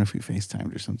 I don't know if we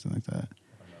FaceTimed or something like that.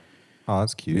 Oh,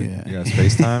 that's cute. Yeah. You guys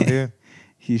FaceTime, dude?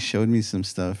 He showed me some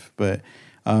stuff, but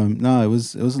no, it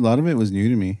was a lot of it was new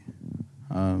to me.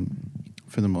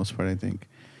 For the most part, I think,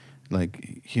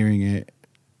 like hearing it,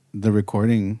 the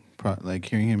recording, like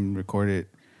hearing him record it,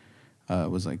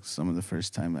 was like some of the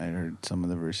first time I heard some of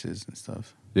the verses and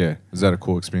stuff. Yeah. Is that a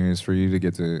cool experience for you to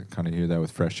get to kind of hear that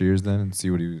with fresh ears then and see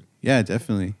what he? Yeah,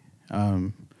 definitely.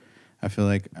 I feel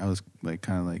like I was like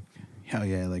kind of like, hell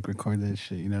yeah, like record that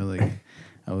shit. You know, like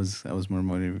I was more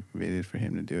motivated for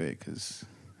him to do it because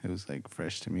it was like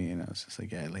fresh to me, and I was just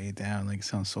like, yeah, lay it down. Like it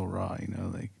sounds so raw, you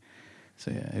know, like.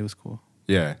 So yeah, it was cool.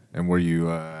 Yeah. And were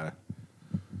you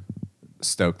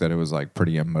stoked that it was like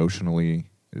pretty emotionally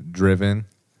driven?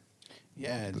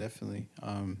 Yeah, definitely.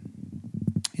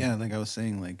 Yeah, like I was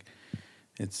saying, like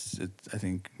it's. I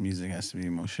think music has to be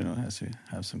emotional, has to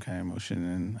have some kind of emotion,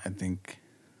 and I think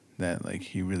that like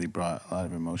he really brought a lot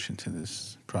of emotion to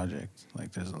this project.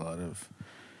 Like there's a lot of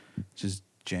just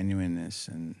genuineness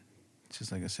and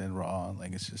just like I said, raw.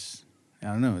 Like it's just I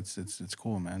don't know. It's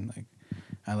cool, man. Like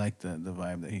I like the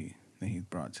vibe that he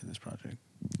brought to this project.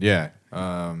 Yeah.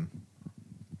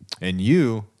 And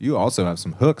you also have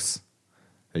some hooks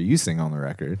that you sing on the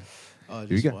record. Oh, You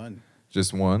just got- one.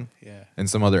 Just one. Yeah. And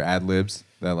some other ad libs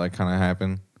that like kind of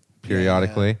happen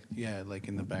periodically. Yeah, like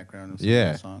in the background of some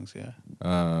Yeah. of the songs.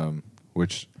 Yeah.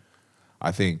 Which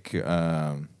I think.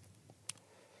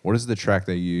 What is the track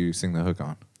that you sing the hook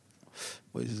on?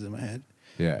 Voices in my head.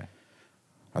 Yeah,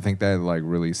 I think that like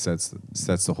really sets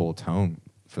the whole tone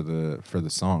for the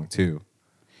song too.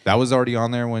 That was already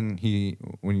on there when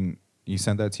you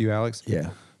sent that to you, Alex. Yeah.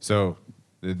 So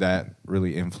did that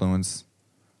really influence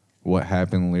what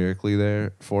happened lyrically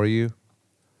there for you?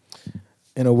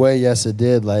 In a way, yes, it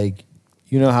did. Like,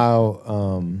 you know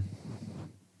how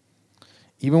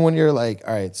even when you're like,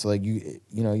 all right, so like you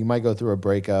know, you might go through a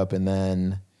breakup and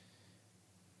then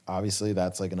obviously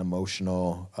that's like an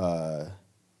emotional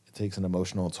it takes an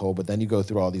emotional toll, but then you go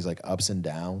through all these like ups and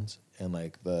downs and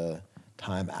like the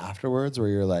time afterwards where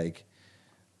you're like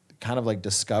kind of like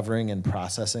discovering and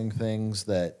processing things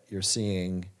that you're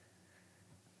seeing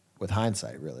with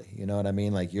hindsight, really. You know what I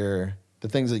mean? Like the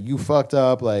things that you fucked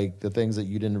up, like the things that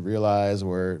you didn't realize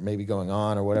were maybe going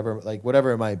on or whatever, like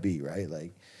whatever it might be, right?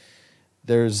 Like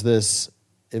there's this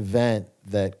event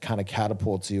that kind of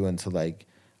catapults you into like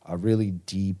a really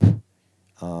deep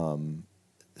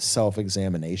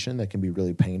self-examination that can be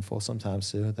really painful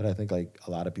sometimes too, that I think like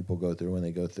a lot of people go through when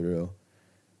they go through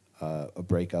a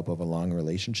breakup of a long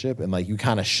relationship, and like you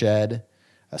kind of shed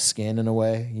a skin in a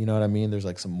way, you know what I mean? There's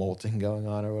like some molting going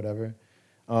on or whatever.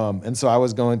 And so I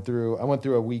went through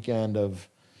a weekend of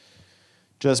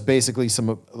just basically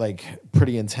some like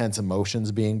pretty intense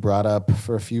emotions being brought up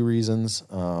for a few reasons.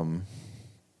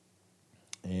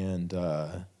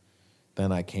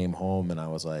 Then I came home and I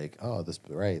was like, oh, this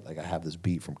right. Like I have this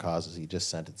beat from Causes. He just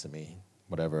sent it to me,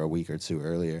 whatever, a week or two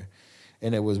earlier.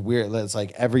 And it was weird. It's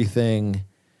like everything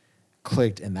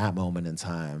clicked in that moment in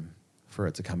time for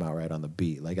it to come out right on the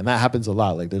beat. Like, and that happens a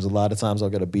lot. Like there's a lot of times I'll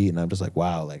get a beat and I'm just like,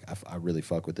 wow, like I really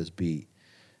fuck with this beat.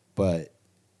 But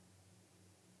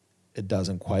it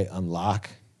doesn't quite unlock,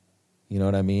 you know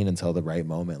what I mean, until the right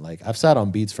moment. Like I've sat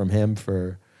on beats from him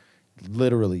for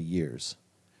literally years.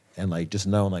 And like just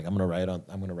knowing like I'm gonna write on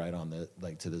the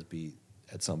like to this beat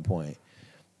at some point.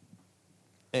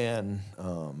 And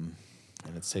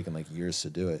it's taken like years to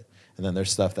do it. And then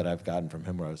there's stuff that I've gotten from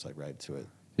him where I was like right to it.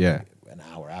 Yeah. An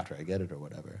hour after I get it or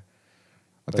whatever.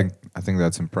 I think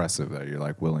that's impressive that you're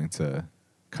like willing to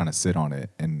kind of sit on it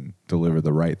and deliver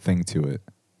the right thing to it,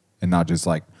 and not just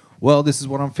like, well, this is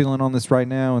what I'm feeling on this right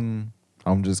now, and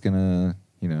I'm just gonna,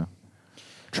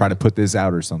 try to put this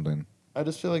out or something. I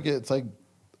just feel like it's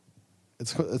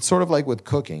sort of like with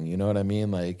cooking, you know what I mean?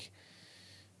 Like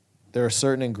there are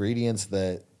certain ingredients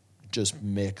that just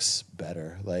mix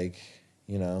better. Like,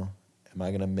 am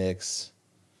I gonna mix?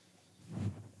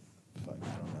 I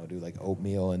don't know, do like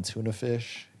oatmeal and tuna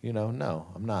fish? No,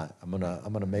 I'm not. I'm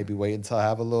gonna maybe wait until I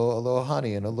have a little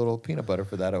honey and a little peanut butter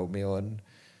for that oatmeal, and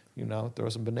throw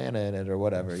some banana in it or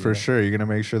whatever. For sure, you're gonna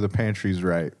make sure the pantry's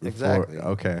right. Exactly.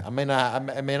 Okay. I may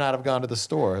not have gone to the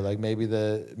store. Like maybe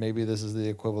this is the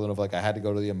equivalent of like I had to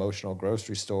go to the emotional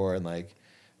grocery store and like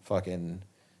fucking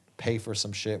pay for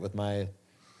some shit with my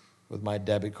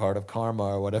debit card of karma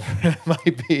or whatever it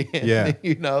might be. Yeah.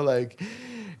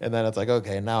 And then it's like,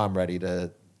 okay, now I'm ready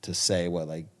to say what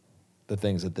like the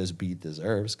things that this beat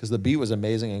deserves, because the beat was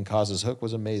amazing and Cause's hook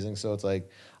was amazing. So it's like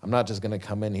I'm not just gonna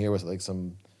come in here with like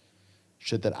some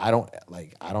shit that I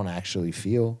don't actually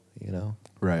feel,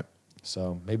 Right.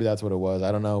 So maybe that's what it was.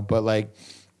 I don't know, but like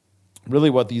really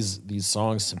what these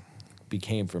songs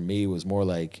became for me was more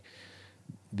like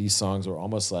these songs were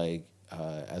almost like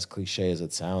as cliche as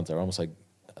it sounds, they're almost like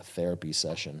a therapy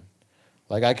session.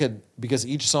 Like because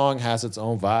each song has its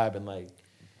own vibe and like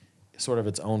sort of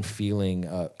its own feeling.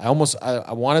 I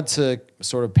wanted to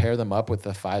sort of pair them up with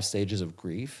the 5 stages of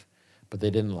grief, but they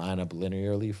didn't line up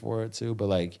linearly for it too. But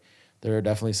like, there are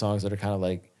definitely songs that are kind of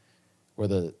like where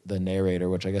the narrator,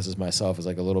 which I guess is myself, is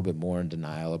like a little bit more in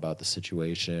denial about the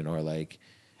situation, or like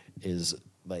is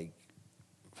like,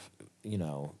 you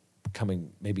know,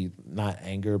 coming maybe not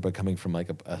anger, but coming from like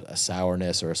a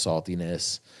sourness or a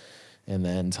saltiness, and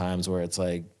then times where it's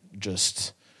like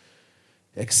just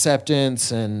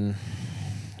acceptance and,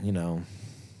 you know,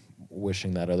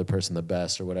 wishing that other person the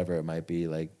best or whatever it might be.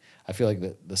 Like, I feel like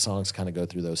the songs kind of go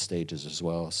through those stages as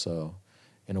well. So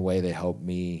in a way, they help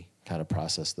me kind of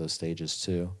process those stages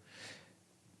too.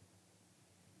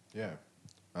 Yeah.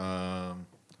 I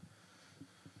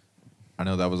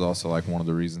know that was also like one of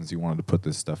the reasons you wanted to put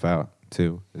this stuff out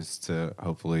too, is to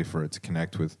hopefully for it to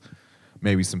connect with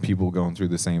maybe some people going through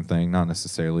the same thing, not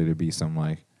necessarily to be some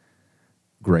like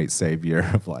great savior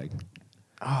of like,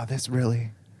 oh, this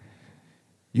really,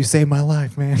 you saved my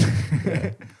life, man.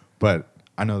 Yeah. But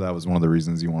I know that was one of the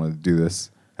reasons you wanted to do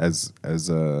this, as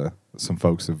some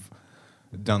folks have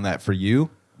done that for you.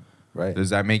 Right. Does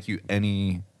that make you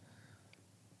any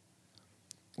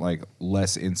like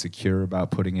less insecure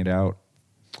about putting it out?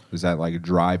 Does that like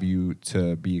drive you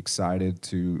to be excited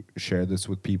to share this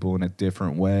with people in a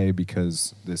different way,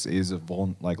 because this is a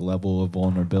level of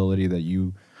vulnerability that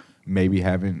you maybe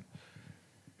haven't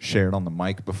shared on the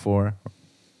mic before?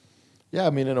 Yeah, I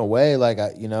mean, in a way, like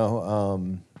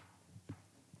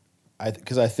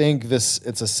because I think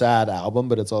it's a sad album,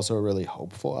 but it's also a really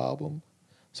hopeful album.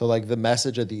 So like the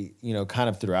message at the, you know, kind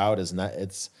of throughout is not,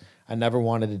 I never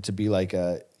wanted it to be like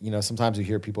sometimes you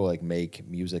hear people like make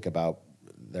music about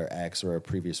their ex or a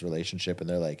previous relationship, and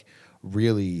they're like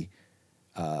really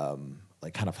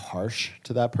like kind of harsh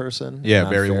to that person. Yeah,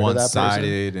 very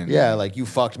one-sided. And yeah, like, you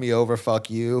fucked me over, fuck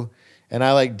you. And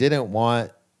I like didn't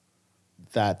want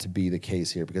that to be the case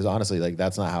here, because honestly, like,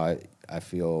 that's not how I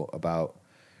feel about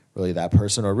really that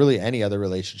person or really any other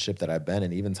relationship that I've been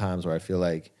in. Even times where I feel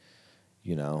like,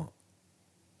 you know,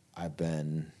 I've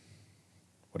been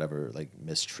whatever, like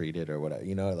mistreated or whatever,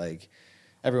 you know, like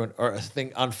everyone, or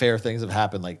unfair things have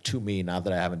happened like to me, not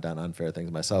that I haven't done unfair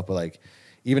things myself, but like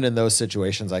even in those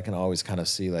situations, I can always kind of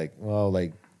see like, well,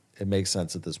 like it makes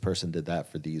sense that this person did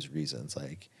that for these reasons,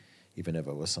 like even if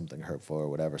it was something hurtful or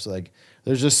whatever. So like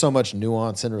there's just so much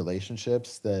nuance in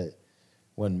relationships that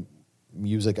when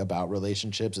music about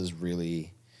relationships is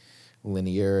really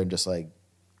linear and just like,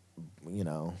 you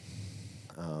know,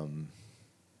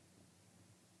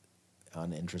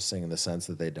 uninteresting in the sense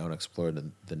that they don't explore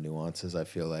the nuances, I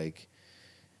feel like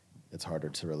it's harder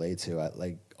to relate to.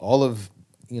 Like all of,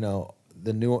 you know,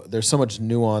 there's so much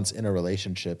nuance in a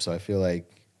relationship, so I feel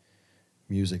like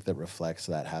music that reflects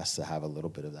that has to have a little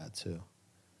bit of that too.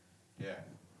 Yeah.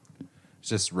 It's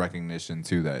just recognition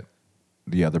too that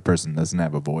the other person doesn't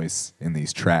have a voice in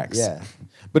these tracks. Yeah.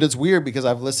 But it's weird because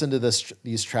I've listened to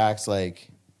these tracks, like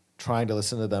trying to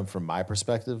listen to them from my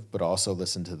perspective, but also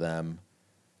listen to them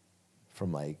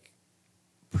from like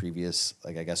previous,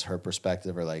 like I guess her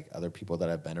perspective or like other people that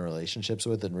I've been in relationships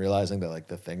with, and realizing that like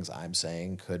the things I'm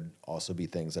saying could also be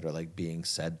things that are like being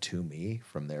said to me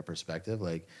from their perspective,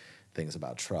 like things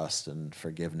about trust and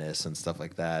forgiveness and stuff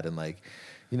like that. And like,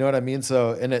 you know what I mean?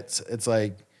 So, and it's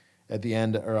like at the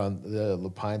end or on the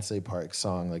Lupine State Park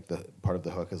song, like the part of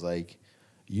the hook is like,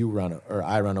 you run or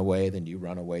I run away, then you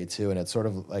run away too. And it's sort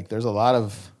of like, there's a lot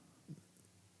of,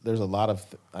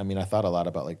 I mean, I thought a lot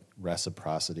about like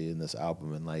reciprocity in this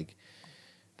album, and like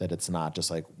that it's not just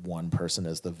like one person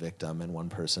is the victim and one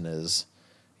person is,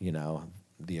 you know,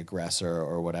 the aggressor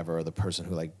or whatever, or the person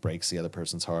who like breaks the other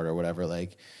person's heart or whatever.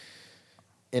 Like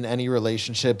in any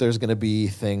relationship, there's going to be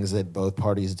things that both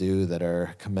parties do that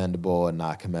are commendable and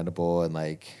not commendable. And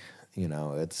like, you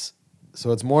know, it's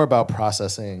more about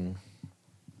processing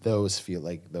those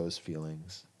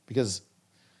feelings, because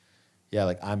yeah,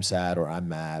 like I'm sad or I'm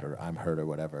mad or I'm hurt or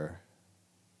whatever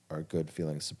are good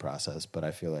feelings to process, but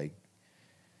I feel like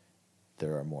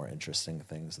there are more interesting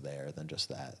things there than just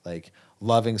that. Like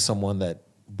loving someone that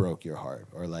broke your heart,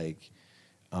 or like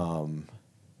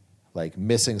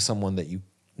missing someone that you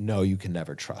know you can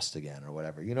never trust again or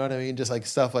whatever. You know what I mean? Just like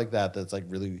stuff like that that's like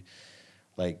really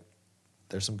like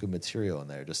there's some good material in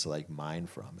there just to like mine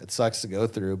from. It sucks to go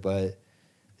through, but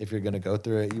if you're going to go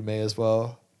through it, you may as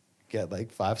well get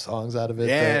like 5 songs out of it.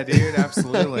 Yeah, dude,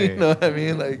 absolutely. You know what I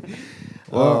mean? Like,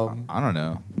 well, I don't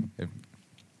know. If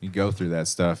you go through that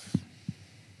stuff,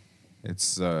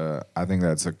 it's I think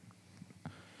that's a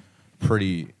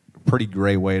pretty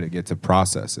great way to get to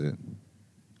process it.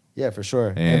 Yeah, for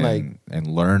sure. And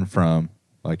learn from,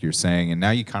 like you're saying, and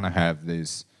now you kind of have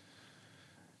this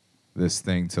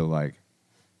thing to like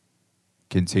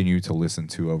continue to listen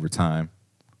to over time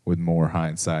with more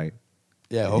hindsight.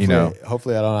 Yeah, hopefully, you know,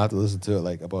 hopefully I don't have to listen to it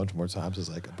like a bunch more times as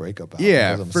like a breakup album.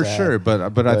 yeah, 'cause I'm for sad. sure.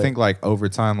 But I think like over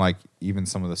time, like even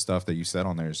some of the stuff that you said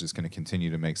on there is just going to continue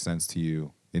to make sense to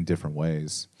you in different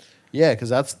ways. Yeah, because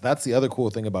that's the other cool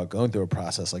thing about going through a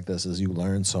process like this is you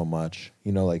learn so much.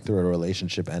 You know, like through a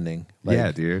relationship ending. Like,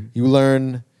 Yeah, dude. You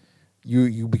learn,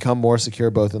 you become more secure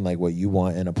both in like what you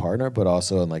want in a partner, but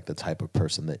also in like the type of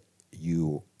person that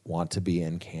you want to be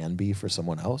and can be for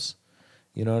someone else.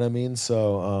 You know what I mean?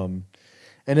 So,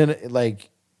 and then like,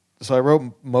 so I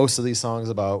wrote most of these songs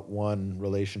about one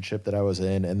relationship that I was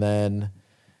in, and then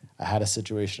I had a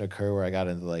situation occur where I got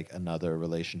into like another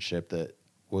relationship that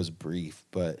was brief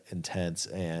but intense,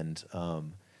 and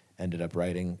ended up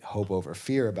writing "Hope Over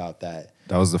Fear" about that.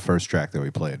 That was the first track that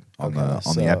we played on Okay,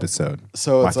 the episode.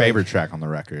 so my it's like- favorite track on the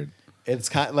record. It's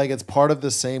kind of like it's part of the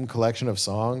same collection of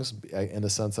songs in the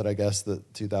sense that I guess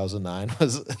that 2009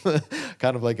 was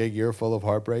kind of like a year full of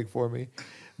heartbreak for me,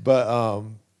 but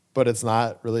it's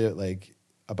not really like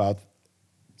about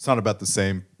It's not about the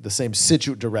same. the same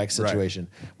direct situation,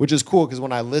 which is cool because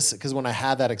when I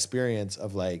had that experience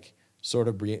of like sort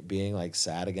of being like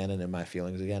sad again and in my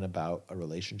feelings again about a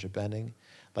relationship ending,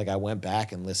 like I went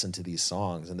back and listened to these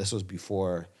songs, and this was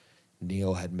before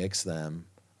Neil had mixed them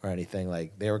or anything.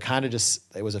 Like they were kind of just,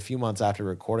 it was a few months after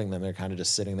recording them, they're kind of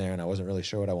just sitting there and I wasn't really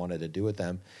sure what I wanted to do with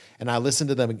them. And I listened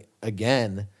to them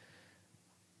again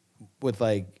with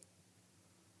like,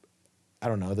 I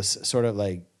don't know, this sort of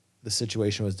like the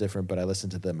situation was different, but I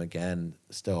listened to them again,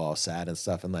 still all sad and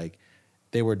stuff. And like,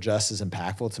 they were just as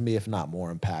impactful to me, if not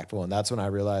more impactful. And that's when I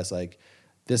realized like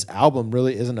this album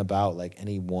really isn't about like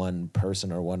any one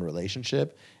person or one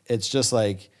relationship. It's just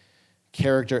like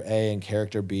character A and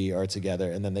character B are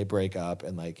together and then they break up,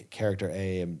 and like character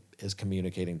A is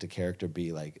communicating to character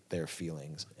B like their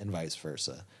feelings and vice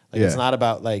versa. Like it's Yeah. not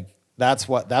about like, that's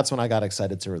when I got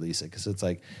excited to release it, because it's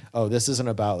like, oh, this isn't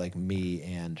about like me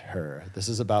and her. This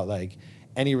is about like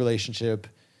any relationship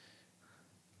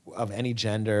of any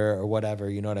gender or whatever,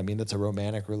 you know what I mean? That's a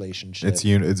romantic relationship.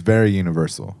 It's very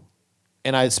universal.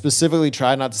 And I specifically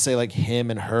tried not to say like him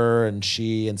and her and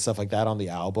she and stuff like that on the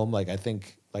album. Like I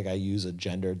think like I use a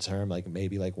gendered term like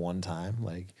maybe like one time,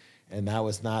 like, and that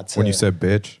was not to, When you said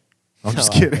bitch, I'm No,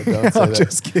 just I kidding. don't say I'm that.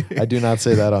 just kidding. I do not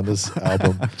say that on this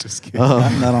album. I'm just kidding.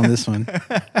 Not on this one.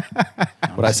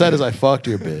 What I said is I fucked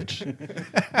your bitch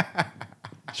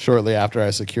shortly after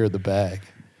I secured the bag.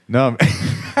 No,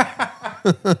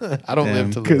 I don't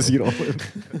live to because live. you don't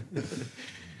live.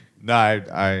 No,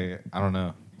 I don't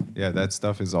know. Yeah, that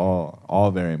stuff is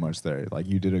all very much there. Like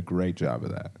you did a great job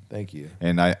of that. Thank you.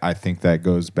 And I think that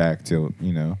goes back to,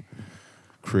 you know,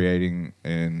 creating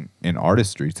an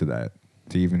artistry to that,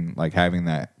 to even like having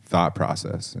that thought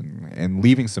process and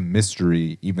leaving some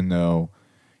mystery, even though,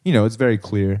 you know, it's very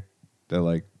clear that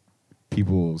like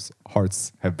people's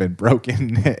hearts have been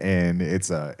broken and it's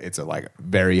a like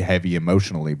very heavy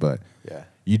emotionally, but Yeah.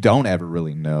 you don't ever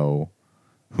really know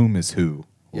whom is who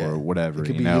or Yeah. whatever, It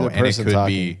could you be know, either and it person could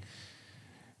talking.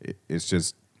 be, it's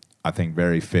just, I think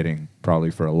very fitting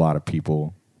probably for a lot of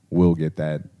people will get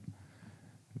that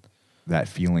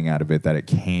feeling out of it, that it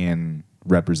can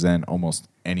represent almost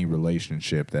any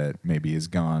relationship that maybe has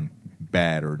gone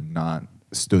bad or not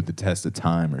stood the test of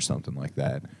time or something like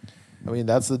that. I mean,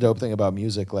 that's the dope thing about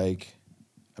music. Like,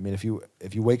 I mean, if you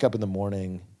wake up in the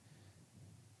morning,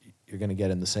 you're gonna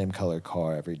get in the same color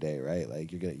car every day, right?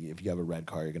 Like, if you have a red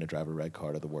car, you're gonna drive a red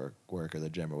car to the work or the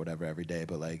gym or whatever every day.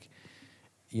 But like,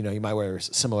 you know, you might wear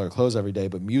similar clothes every day.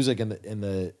 But music, in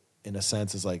a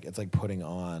sense, is like, it's like putting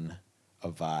on a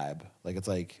vibe. Like it's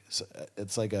like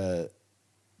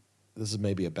this is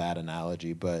maybe a bad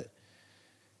analogy, but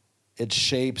it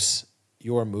shapes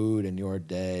your mood and your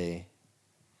day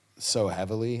so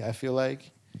heavily, I feel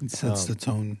like. It sets the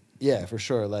tone. Yeah, for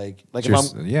sure. Like if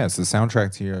Just, I'm yeah, it's the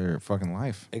soundtrack to your fucking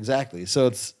life. exactly.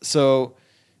 So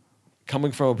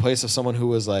coming from a place of someone who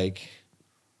was like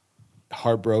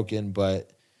heartbroken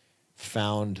but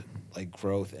found like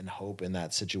growth and hope in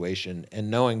that situation, and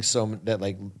knowing that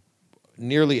like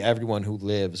nearly everyone who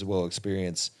lives will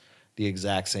experience the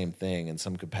exact same thing in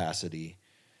some capacity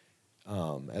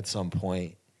at some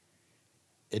point.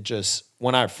 It just,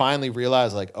 when I finally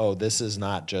realized like, oh, this is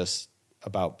not just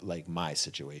about like my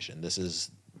situation. This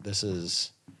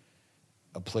is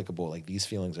applicable. Like these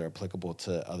feelings are applicable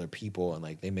to other people, and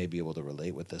like they may be able to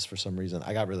relate with this for some reason.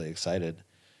 I got really excited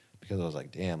because I was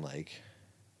like, damn, like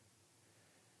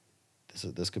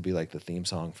this could be like the theme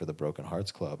song for the Broken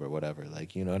Hearts Club or whatever.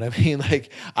 Like, you know what I mean? Like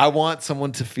I want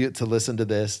someone to listen to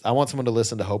this. I want someone to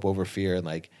listen to Hope Over Fear and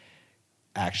like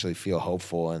actually feel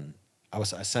hopeful. And I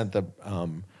sent the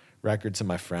record to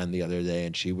my friend the other day,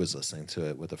 and she was listening to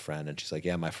it with a friend, and she's like,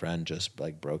 yeah, my friend just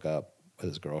like broke up with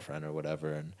his girlfriend or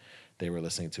whatever, and they were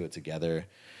listening to it together.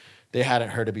 They hadn't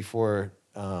heard it before.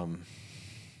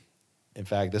 In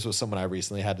fact, this was someone I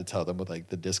recently had to tell them with like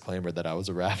the disclaimer that I was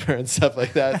a rapper and stuff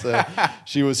like that. So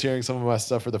she was hearing some of my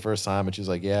stuff for the first time, and she was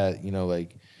like, yeah, you know,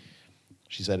 like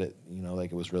she said it, you know,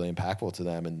 like it was really impactful to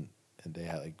them, and they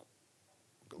had like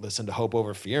listened to Hope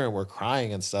Over Fear and were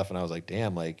crying and stuff. And I was like,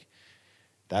 damn, like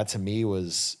that to me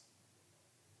was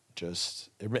just,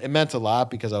 it meant a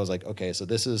lot, because I was like, okay, so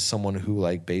this is someone who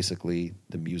like basically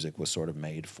the music was sort of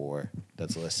made for,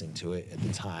 that's listening to it at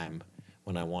the time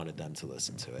when I wanted them to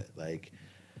listen to it. Like,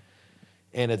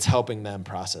 and it's helping them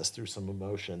process through some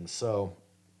emotions. So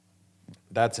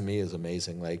that to me is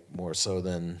amazing, like more so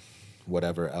than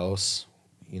whatever else,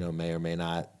 you know, may or may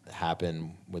not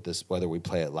happen with this, whether we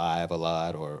play it live a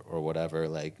lot or whatever,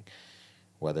 like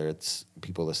whether it's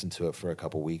people listen to it for a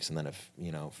couple weeks and then it,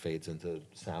 you know, fades into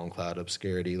SoundCloud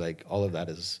obscurity, like all of that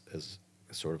is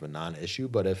sort of a non-issue.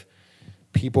 But if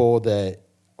people that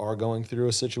are going through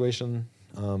a situation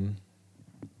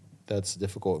that's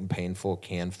difficult and painful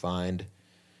can find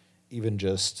even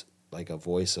just like a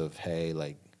voice of, hey,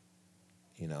 like,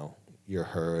 you know, you're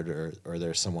heard, or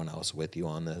there's someone else with you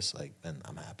on this, like, then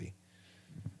I'm happy.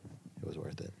 It was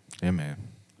worth it. Yeah, man.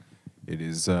 It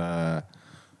is.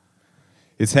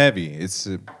 It's heavy.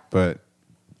 But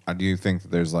I do think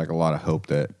that there's like a lot of hope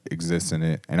that exists in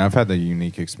it, and I've had the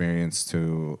unique experience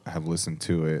to have listened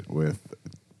to it with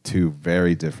two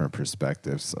very different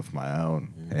perspectives of my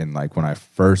own. Mm-hmm. And like when I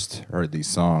first heard these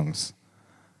songs,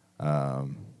 I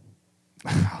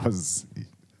was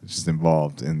just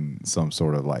involved in some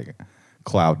sort of like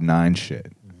Cloud 9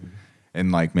 shit. Mm-hmm.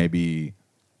 And like maybe,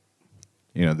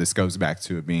 you know, this goes back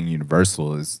to it being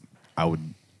universal, is I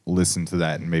would listen to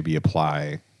that and maybe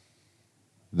apply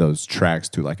those tracks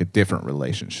to like a different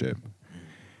relationship.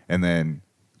 And then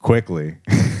quickly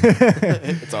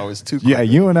it's always too quick. Yeah,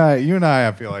 you and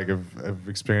I feel like have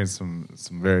experienced some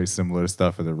very similar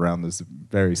stuff at around this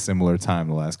very similar time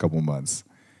the last couple months,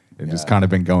 and just kind of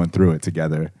been going through it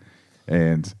together.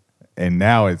 And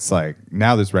now it's like,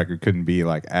 now this record couldn't be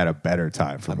like at a better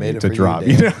time for me to drop.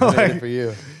 You know, I made it for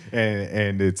you.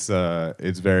 And it's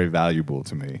very valuable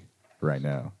to me right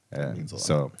now. And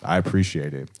so I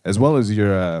appreciate it, as well as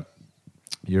your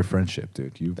friendship,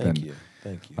 dude. Thank you.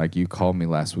 Like, you called me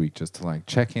last week just to like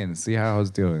check in and see how I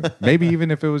was doing. Maybe even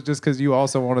if it was just because you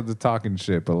also wanted to talk and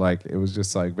shit, but like it was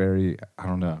just like very, I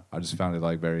don't know. I just found it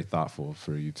like very thoughtful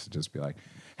for you to just be like,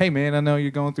 hey man, I know you're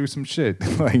going through some shit.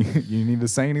 Like, you need to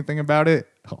say anything about it?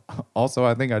 Also,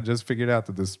 I think I just figured out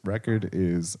that this record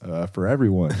is for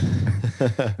everyone.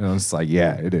 And I was like,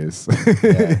 yeah, it is.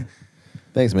 Yeah.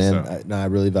 Thanks, man. So. I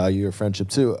really value your friendship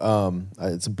too.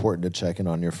 It's important to check in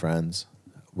on your friends.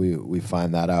 We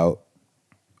find that out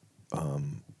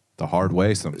the hard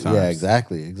way sometimes. Yeah,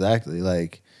 exactly.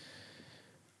 Like,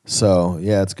 so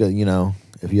yeah, it's good. You know,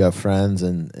 if you have friends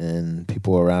and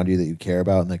people around you that you care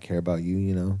about and that care about you,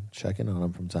 you know, check in on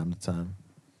them from time to time.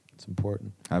 It's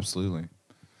important. Absolutely.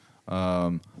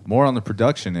 More on the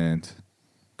production end,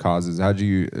 Causes.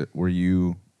 Were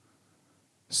you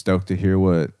stoked to hear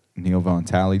what Neil Von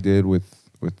Talley did with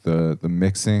the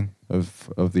mixing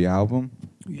of the album?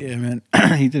 Yeah, man,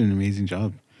 he did an amazing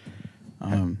job.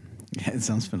 Yeah, it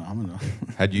sounds phenomenal.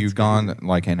 Had you gone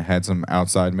like and had some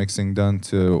outside mixing done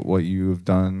to what you've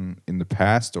done in the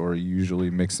past, or are you usually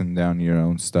mixing down your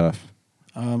own stuff?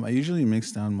 I usually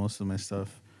mix down most of my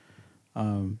stuff.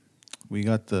 We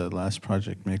got the last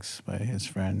project mixed by his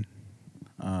friend.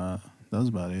 That was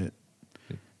about it.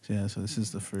 So, yeah, so this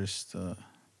is the first,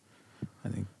 I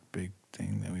think, big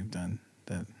thing that we've done.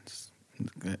 That's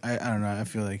good. I don't know. I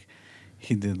feel like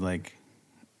he did like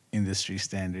industry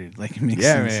standard like mixing.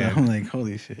 Yeah, man. So I'm like,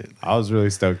 holy shit. I was really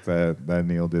stoked that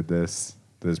Neil did this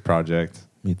project.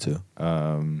 Me too.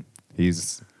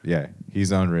 He's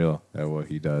unreal at what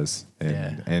he does,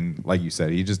 and like you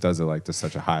said, he just does it like to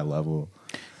such a high level.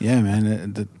 Yeah,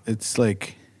 man. It's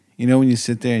like, you know, when you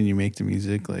sit there and you make the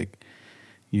music, like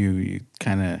you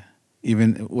kind of,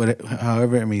 even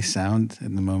however it may sound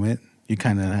in the moment, you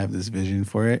kind of have this vision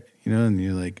for it, you know, and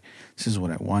you're like, this is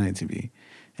what I want it to be.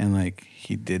 And like,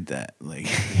 he did that. Like,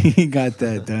 he got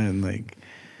that done. Like,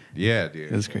 yeah,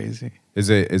 dude, it was crazy. Is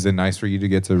it nice for you to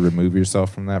get to remove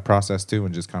yourself from that process too,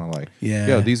 and just kind of like,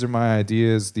 yo, these are my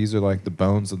ideas. These are like the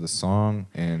bones of the song,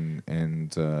 and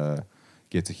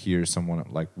get to hear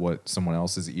what someone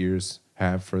else's ears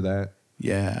have for that.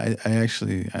 Yeah, I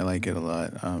actually like it a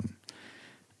lot.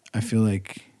 I feel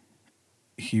like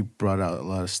he brought out a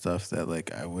lot of stuff that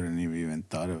like I wouldn't have even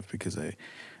thought of because I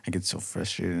get so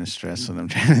frustrated and stressed when I'm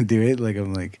trying to do it. Like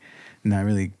I'm like not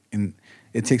really, and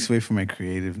it takes away from my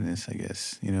creativeness, I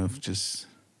guess. You know, just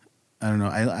I don't know.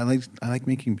 I like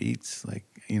making beats. Like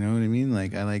you know what I mean.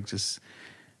 Like I like just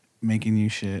making new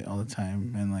shit all the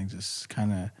time and like just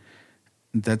kind of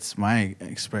that's my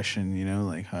expression. You know,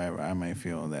 like however I might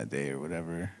feel that day or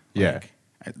whatever. Yeah.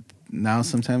 Like, now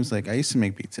sometimes like I used to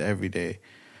make beats every day.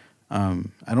 I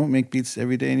don't make beats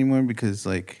every day anymore because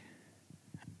like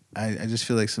I just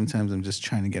feel like sometimes I'm just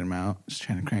trying to get them out, just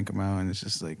trying to crank them out, and it's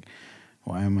just like,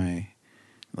 why am I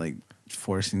like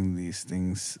forcing these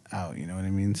things out? You know what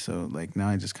I mean? So like now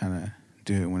I just kind of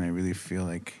do it when I really feel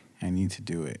like I need to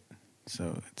do it.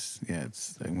 So it's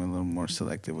like I'm a little more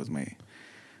selective with my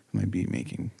beat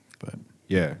making, but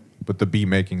Yeah, but the beat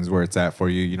making is where it's at for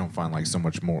you. You don't find like so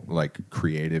much more like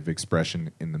creative expression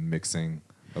in the mixing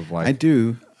of like. I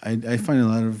do. I find a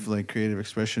lot of like creative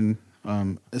expression,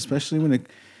 especially when it.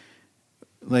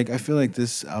 Like I feel like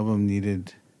this album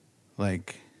needed,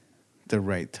 like, the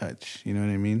right touch. You know what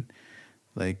I mean?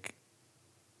 Like,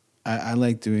 I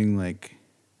like doing like,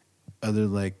 other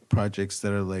like projects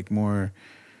that are like more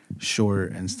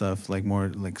short and stuff, like more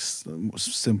like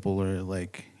simpler,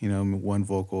 like you know, one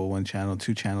vocal, one channel,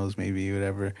 two channels maybe,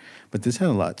 whatever. But this had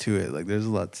a lot to it. Like there's a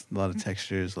lot of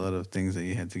textures, a lot of things that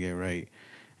you had to get right,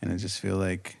 and I just feel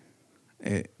like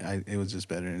it was just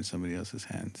better in somebody else's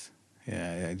hands.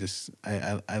 Yeah,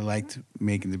 I liked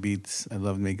making the beats. I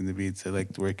loved making the beats. I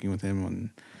liked working with him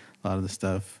on a lot of the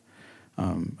stuff,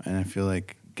 and I feel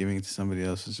like giving it to somebody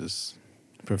else is just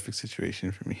a perfect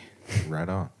situation for me. Right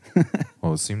on.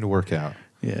 Well, it seemed to work out.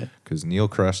 Yeah. Because Neil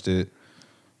crushed it.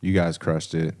 You guys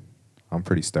crushed it. I'm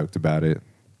pretty stoked about it.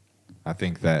 I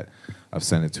think that I've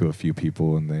sent it to a few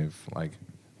people and they've like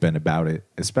been about it.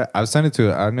 I've sent it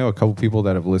to, I know a couple people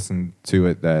that have listened to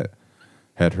it that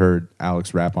had heard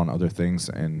Alex rap on other things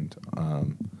and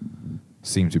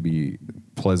seem to be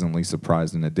pleasantly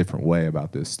surprised in a different way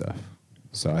about this stuff.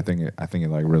 So I think it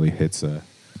like really hits a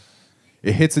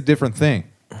different thing.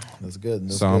 That's good.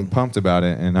 That's so I'm good. pumped about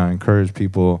it, and I encourage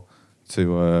people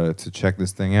to check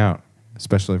this thing out,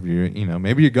 especially if you're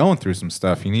maybe you're going through some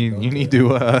stuff. You need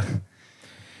to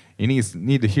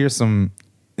hear some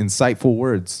insightful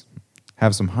words,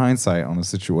 have some hindsight on the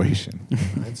situation.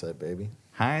 Hindsight, baby.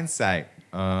 Hindsight.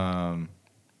 Yeah,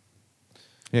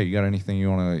 you got anything you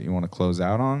wanna close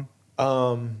out on?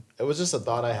 It was just a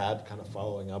thought I had, kind of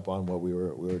following up on what we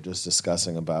were just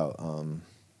discussing about,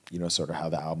 sort of how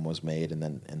the album was made, and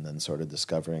then sort of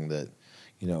discovering that,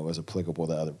 it was applicable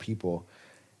to other people,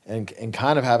 and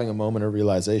kind of having a moment of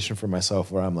realization for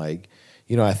myself where I'm like,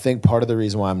 I think part of the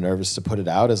reason why I'm nervous to put it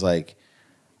out is like,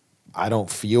 I don't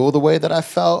feel the way that I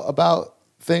felt about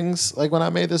things like when I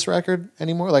made this record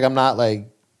anymore. Like I'm not like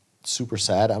super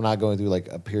sad. I'm not going through like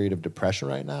a period of depression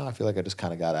right now. I feel like I just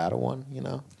kind of got out of one,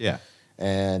 Yeah.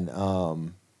 And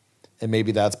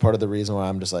maybe that's part of the reason why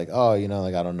I'm just like, oh,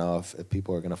 like I don't know if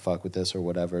people are gonna fuck with this or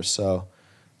whatever. So,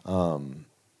 I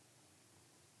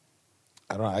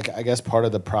don't know. I guess part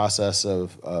of the process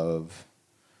of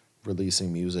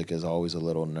releasing music is always a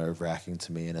little nerve-wracking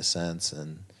to me in a sense,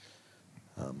 and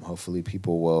hopefully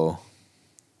people will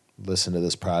listen to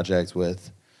this project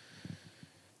with,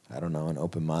 I don't know, an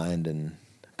open mind and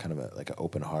kind of like an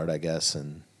open heart, I guess,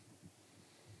 and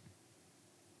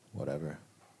whatever.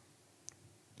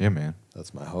 Yeah, man.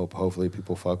 That's my hope. Hopefully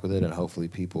people fuck with it, and hopefully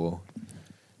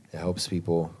it helps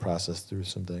people process through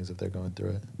some things if they're going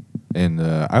through it. And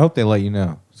I hope they let you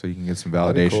know so you can get some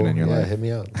That'd be validation cool. in your Yeah, life. hit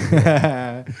me up.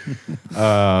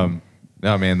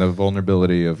 No, man, the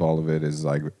vulnerability of all of it is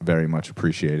like very much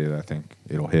appreciated. I think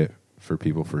it'll hit for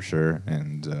people for sure,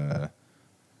 and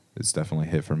it's definitely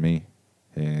hit for me.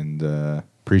 And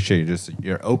appreciate just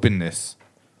your openness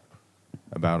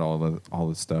about all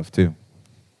the stuff too,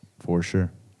 for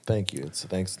sure. Thank you.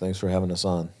 Thanks for having us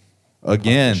on.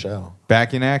 Again, Show.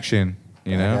 back in action.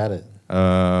 You know, I had it.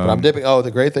 But I'm dipping. Oh,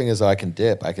 the great thing is I can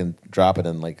dip. I can drop it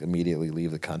and like immediately leave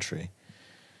the country.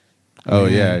 Oh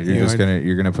yeah,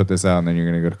 you're gonna put this out and then you're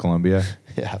gonna go to Colombia.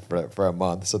 Yeah, for a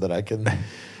month so that I can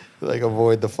like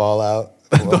avoid the fallout.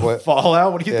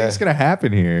 Fallout? What do you Yeah. think's gonna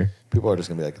happen here? People are just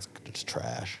gonna be like, it's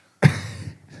trash.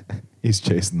 He's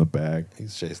chasing the bag.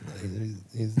 He's chasing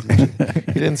that.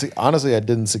 He didn't. Honestly, I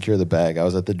didn't secure the bag. I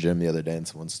was at the gym the other day and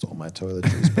someone stole my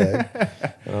toiletries bag,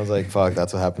 and I was like, "Fuck!"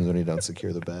 That's what happens when you don't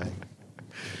secure the bag.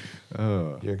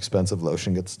 Oh. Your expensive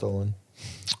lotion gets stolen.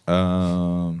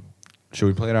 Should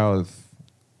we play it out with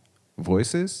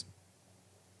voices?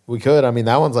 We could. I mean,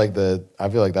 that one's like I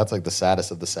feel like that's like the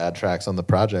saddest of the sad tracks on the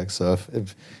project. So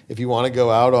if you want to go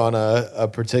out on a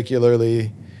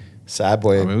particularly Sad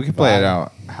Boy. I mean, we can play it vibe.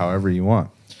 out however you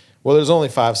want. Well, there's only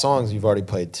 5 songs. You've already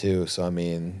played 2. So, I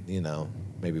mean,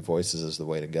 maybe Voices is the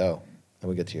way to go. And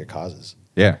we get to your causes.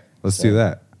 Yeah, let's do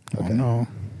that. Okay. No.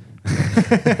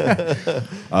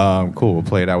 Cool. We'll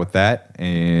play it out with that.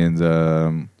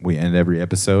 And we end every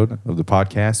episode of the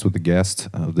podcast with the guest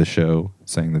of the show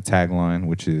saying the tagline,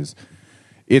 which is,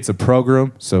 it's a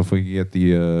program. So if we get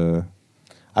the...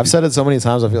 I've said it so many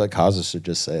times, I feel like causes should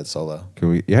just say it solo. can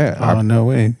we? Yeah. Oh, no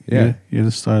way. Yeah. You're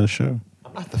the star of the show.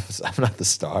 I'm not the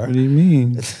star. What do you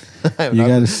mean? I'm You not-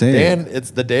 gotta say it. Dan,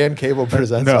 it's the Dan Cable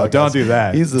presents. No, podcast. don't do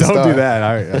that. He's the don't star. do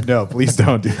that. No, please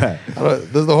don't do that.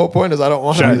 The whole point is I don't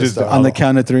want Should to I be the just- star. On the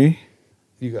count of 3?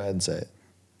 You go ahead and say it.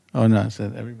 Oh, no. I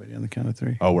said everybody on the count of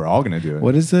 3. Oh, we're all going to do it.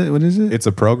 What is it? What is it? It's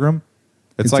a program.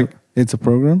 It's like, it's a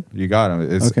program? you got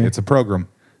it. It's a program.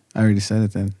 I already said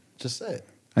it then. Just say it.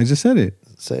 I just said it.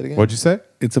 Say it again. What'd you say?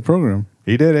 It's a program.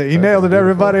 He did it. He nailed it,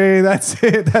 everybody. That's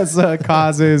it. That's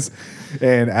Causes.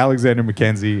 And Alexander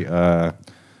McKenzie,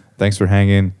 thanks for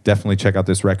hanging. Definitely check out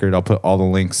this record. I'll put all the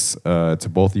links to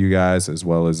both of you guys, as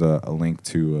well as a link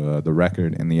to the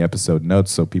record in the episode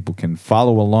notes so people can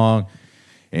follow along.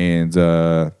 And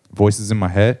Voices in My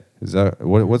Head. Is that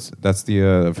what's that's the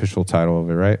official title of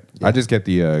it, right? Yeah. I just get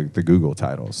the Google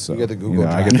titles. So You get the Google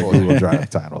I get the Drive. Google Drive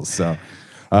titles. So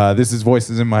this is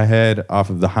Voices in My Head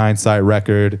off of the Hindsight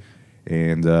record,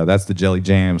 and that's the Jelly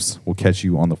Jams. We'll catch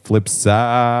you on the flip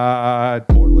side,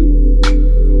 Portland.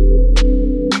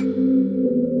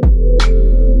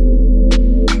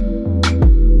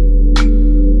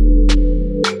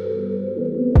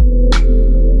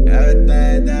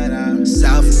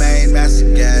 Self-made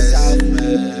masterpiece.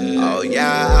 Oh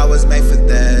yeah, I was made for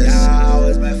this.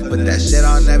 Put that shit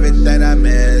on everything I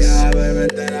miss.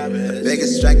 The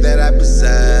biggest strength that I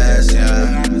possess.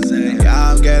 Yeah,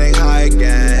 yeah, I'm getting high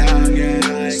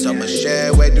again. So much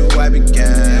shit, where do I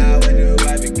begin?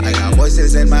 I got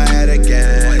voices in my head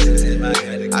again.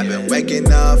 I've been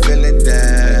waking up feeling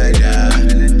dead. Yeah,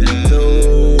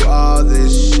 through all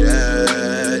this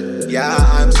shit. Yeah,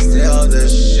 I'm still the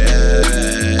shit.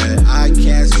 I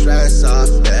can't stress off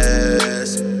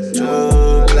this.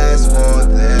 Too blessed for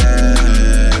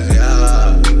this.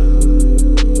 Yeah,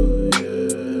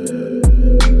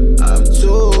 I'm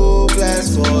too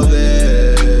blessed for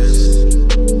this.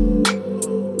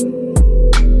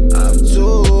 I'm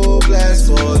too blessed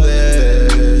for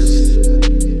this.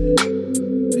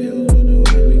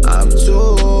 I'm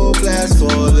too blessed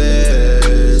for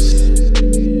this.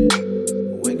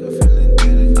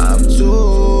 I'm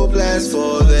too blessed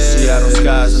for this. Seattle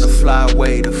skies in the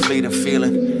flyway, the fleeting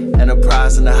feeling.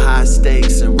 Enterprise in the high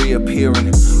stakes and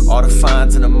reappearing. All the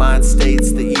finds in the mind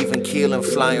states, the even keeling.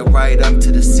 Flying right up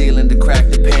to the ceiling to crack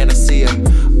the panacea.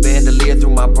 Bandolier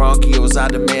through my bronchioles, I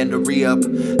demand a re-up.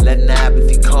 Letting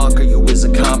apathy conquer you is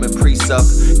a common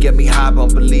precept. Get me high on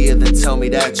Belia, then tell me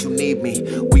that you need me.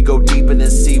 We go deeper than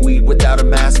seaweed without a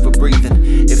mask for breathing.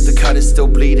 If the cut is still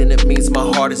bleeding, it means my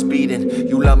heart is beating.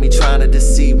 You love me trying to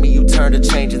deceive me, you turn to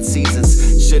changing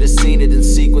seasons. Should've seen it in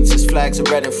sequences, flags are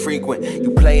red and frequent.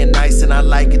 You playing nice and I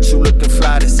like it, you looking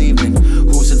fly this evening.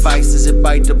 Whose advice is it,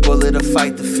 bite the bullet or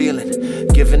fight the feeling?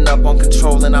 Giving up on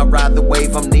control and I ride the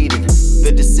wave I'm needing.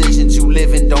 The decisions you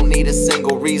live in don't need a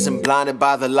single reason. Blinded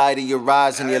by the light of your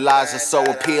eyes and your lies are so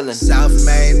appealing.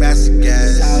 Self-made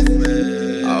masterpiece.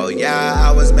 Oh yeah,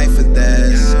 I was made for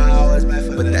this.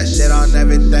 Put that shit on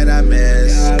everything I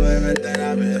miss.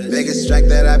 The biggest strength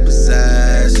that I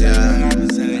possess. Yeah,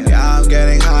 yeah, I'm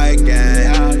getting high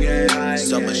again.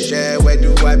 So much shit, where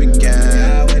do I begin?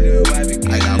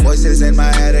 I got voices in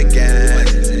my head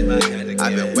again.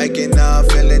 I've been waking up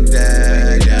feeling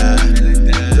dead. Yeah,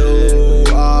 through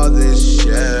all this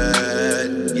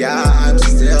shit. Yeah, I'm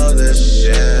still the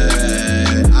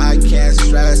shit. I can't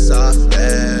stress off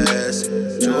this.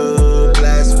 Too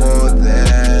blessed for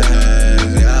this.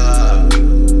 Yeah,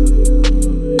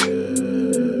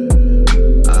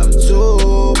 I'm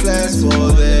too blessed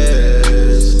for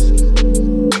this.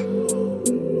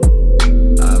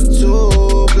 I'm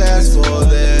too blessed for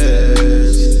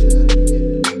this.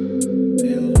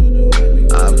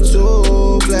 I'm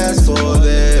too blessed for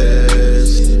this.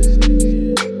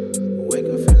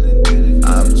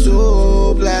 I'm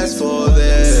too blessed for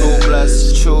this. Too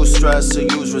blessed, true stress or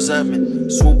use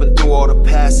resentment. Swooping through all the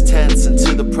past tense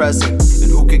into the present.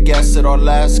 And who could guess that our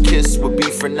last kiss would be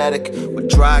frenetic? With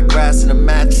dry grass and a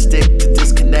matchstick to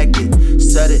disconnect it.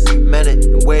 Said it, meant it,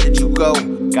 and where did you go?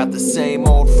 Got the same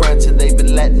old friends and they've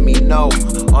been letting me know.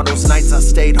 On those nights I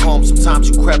stayed home, sometimes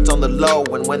you crept on the low.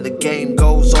 And when the game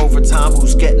goes overtime,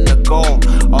 who's getting the goal?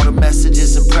 All the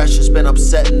messages and pressure's been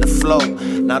upsetting the flow.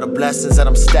 Now the blessings that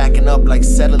I'm stacking up like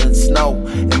settling snow.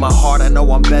 In my heart I know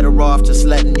I'm better off just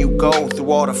letting you go. Through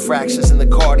all the fractures in the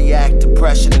cardiac,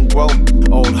 depression and growth.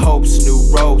 Old hopes, new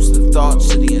roads, the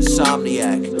thoughts of the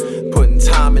insomniac. Putting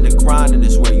time in the grinding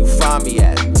is where you find me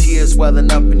at. Tears welling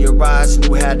up in your eyes and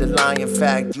you had to lie. In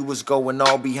fact, you was going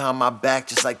all behind my back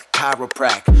just like the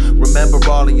chiroprac. Remember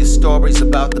all of your stories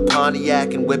about the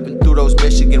Pontiac and whipping through those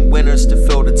Michigan winters to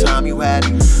fill the time you had.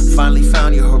 Finally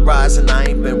found your horizon, I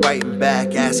ain't been writing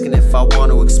back. Asking if I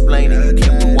want to explain it, you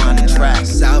can rewind the track.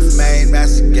 Self-made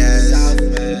messages.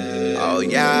 Oh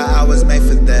yeah, I was made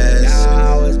for this.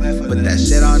 Put that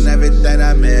shit on everything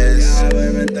I miss.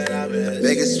 The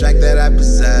biggest strength that I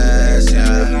possess.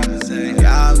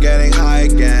 Yeah, I'm getting high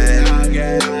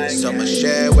again. So much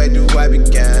shit, where do I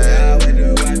begin?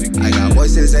 I got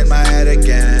voices in my head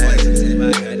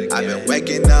again. I've been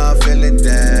waking up feeling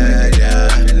dead. Yeah,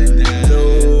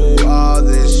 through all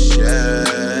this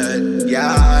shit.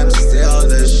 Yeah, I'm still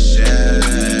the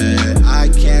shit. I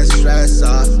can't stress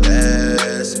off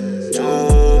this.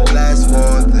 Too blessed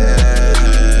for this.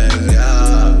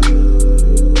 Yeah,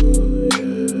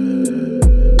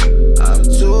 I'm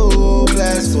too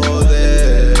blessed for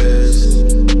this.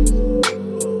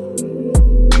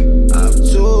 I'm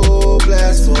too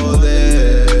blessed for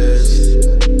this.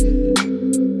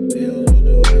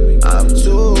 I'm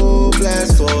too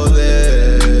blessed for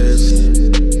this.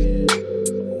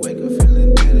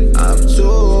 I'm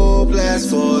too blessed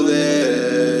for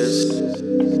this.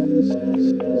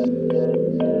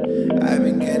 I've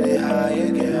been getting high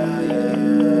again.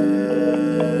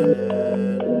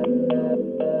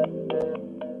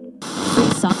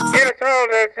 Get us all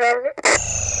that time.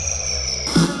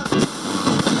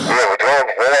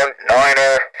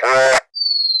 194.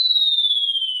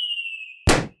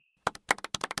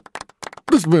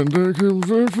 This been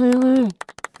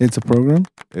It's a program.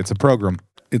 It's a program.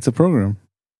 It's a program.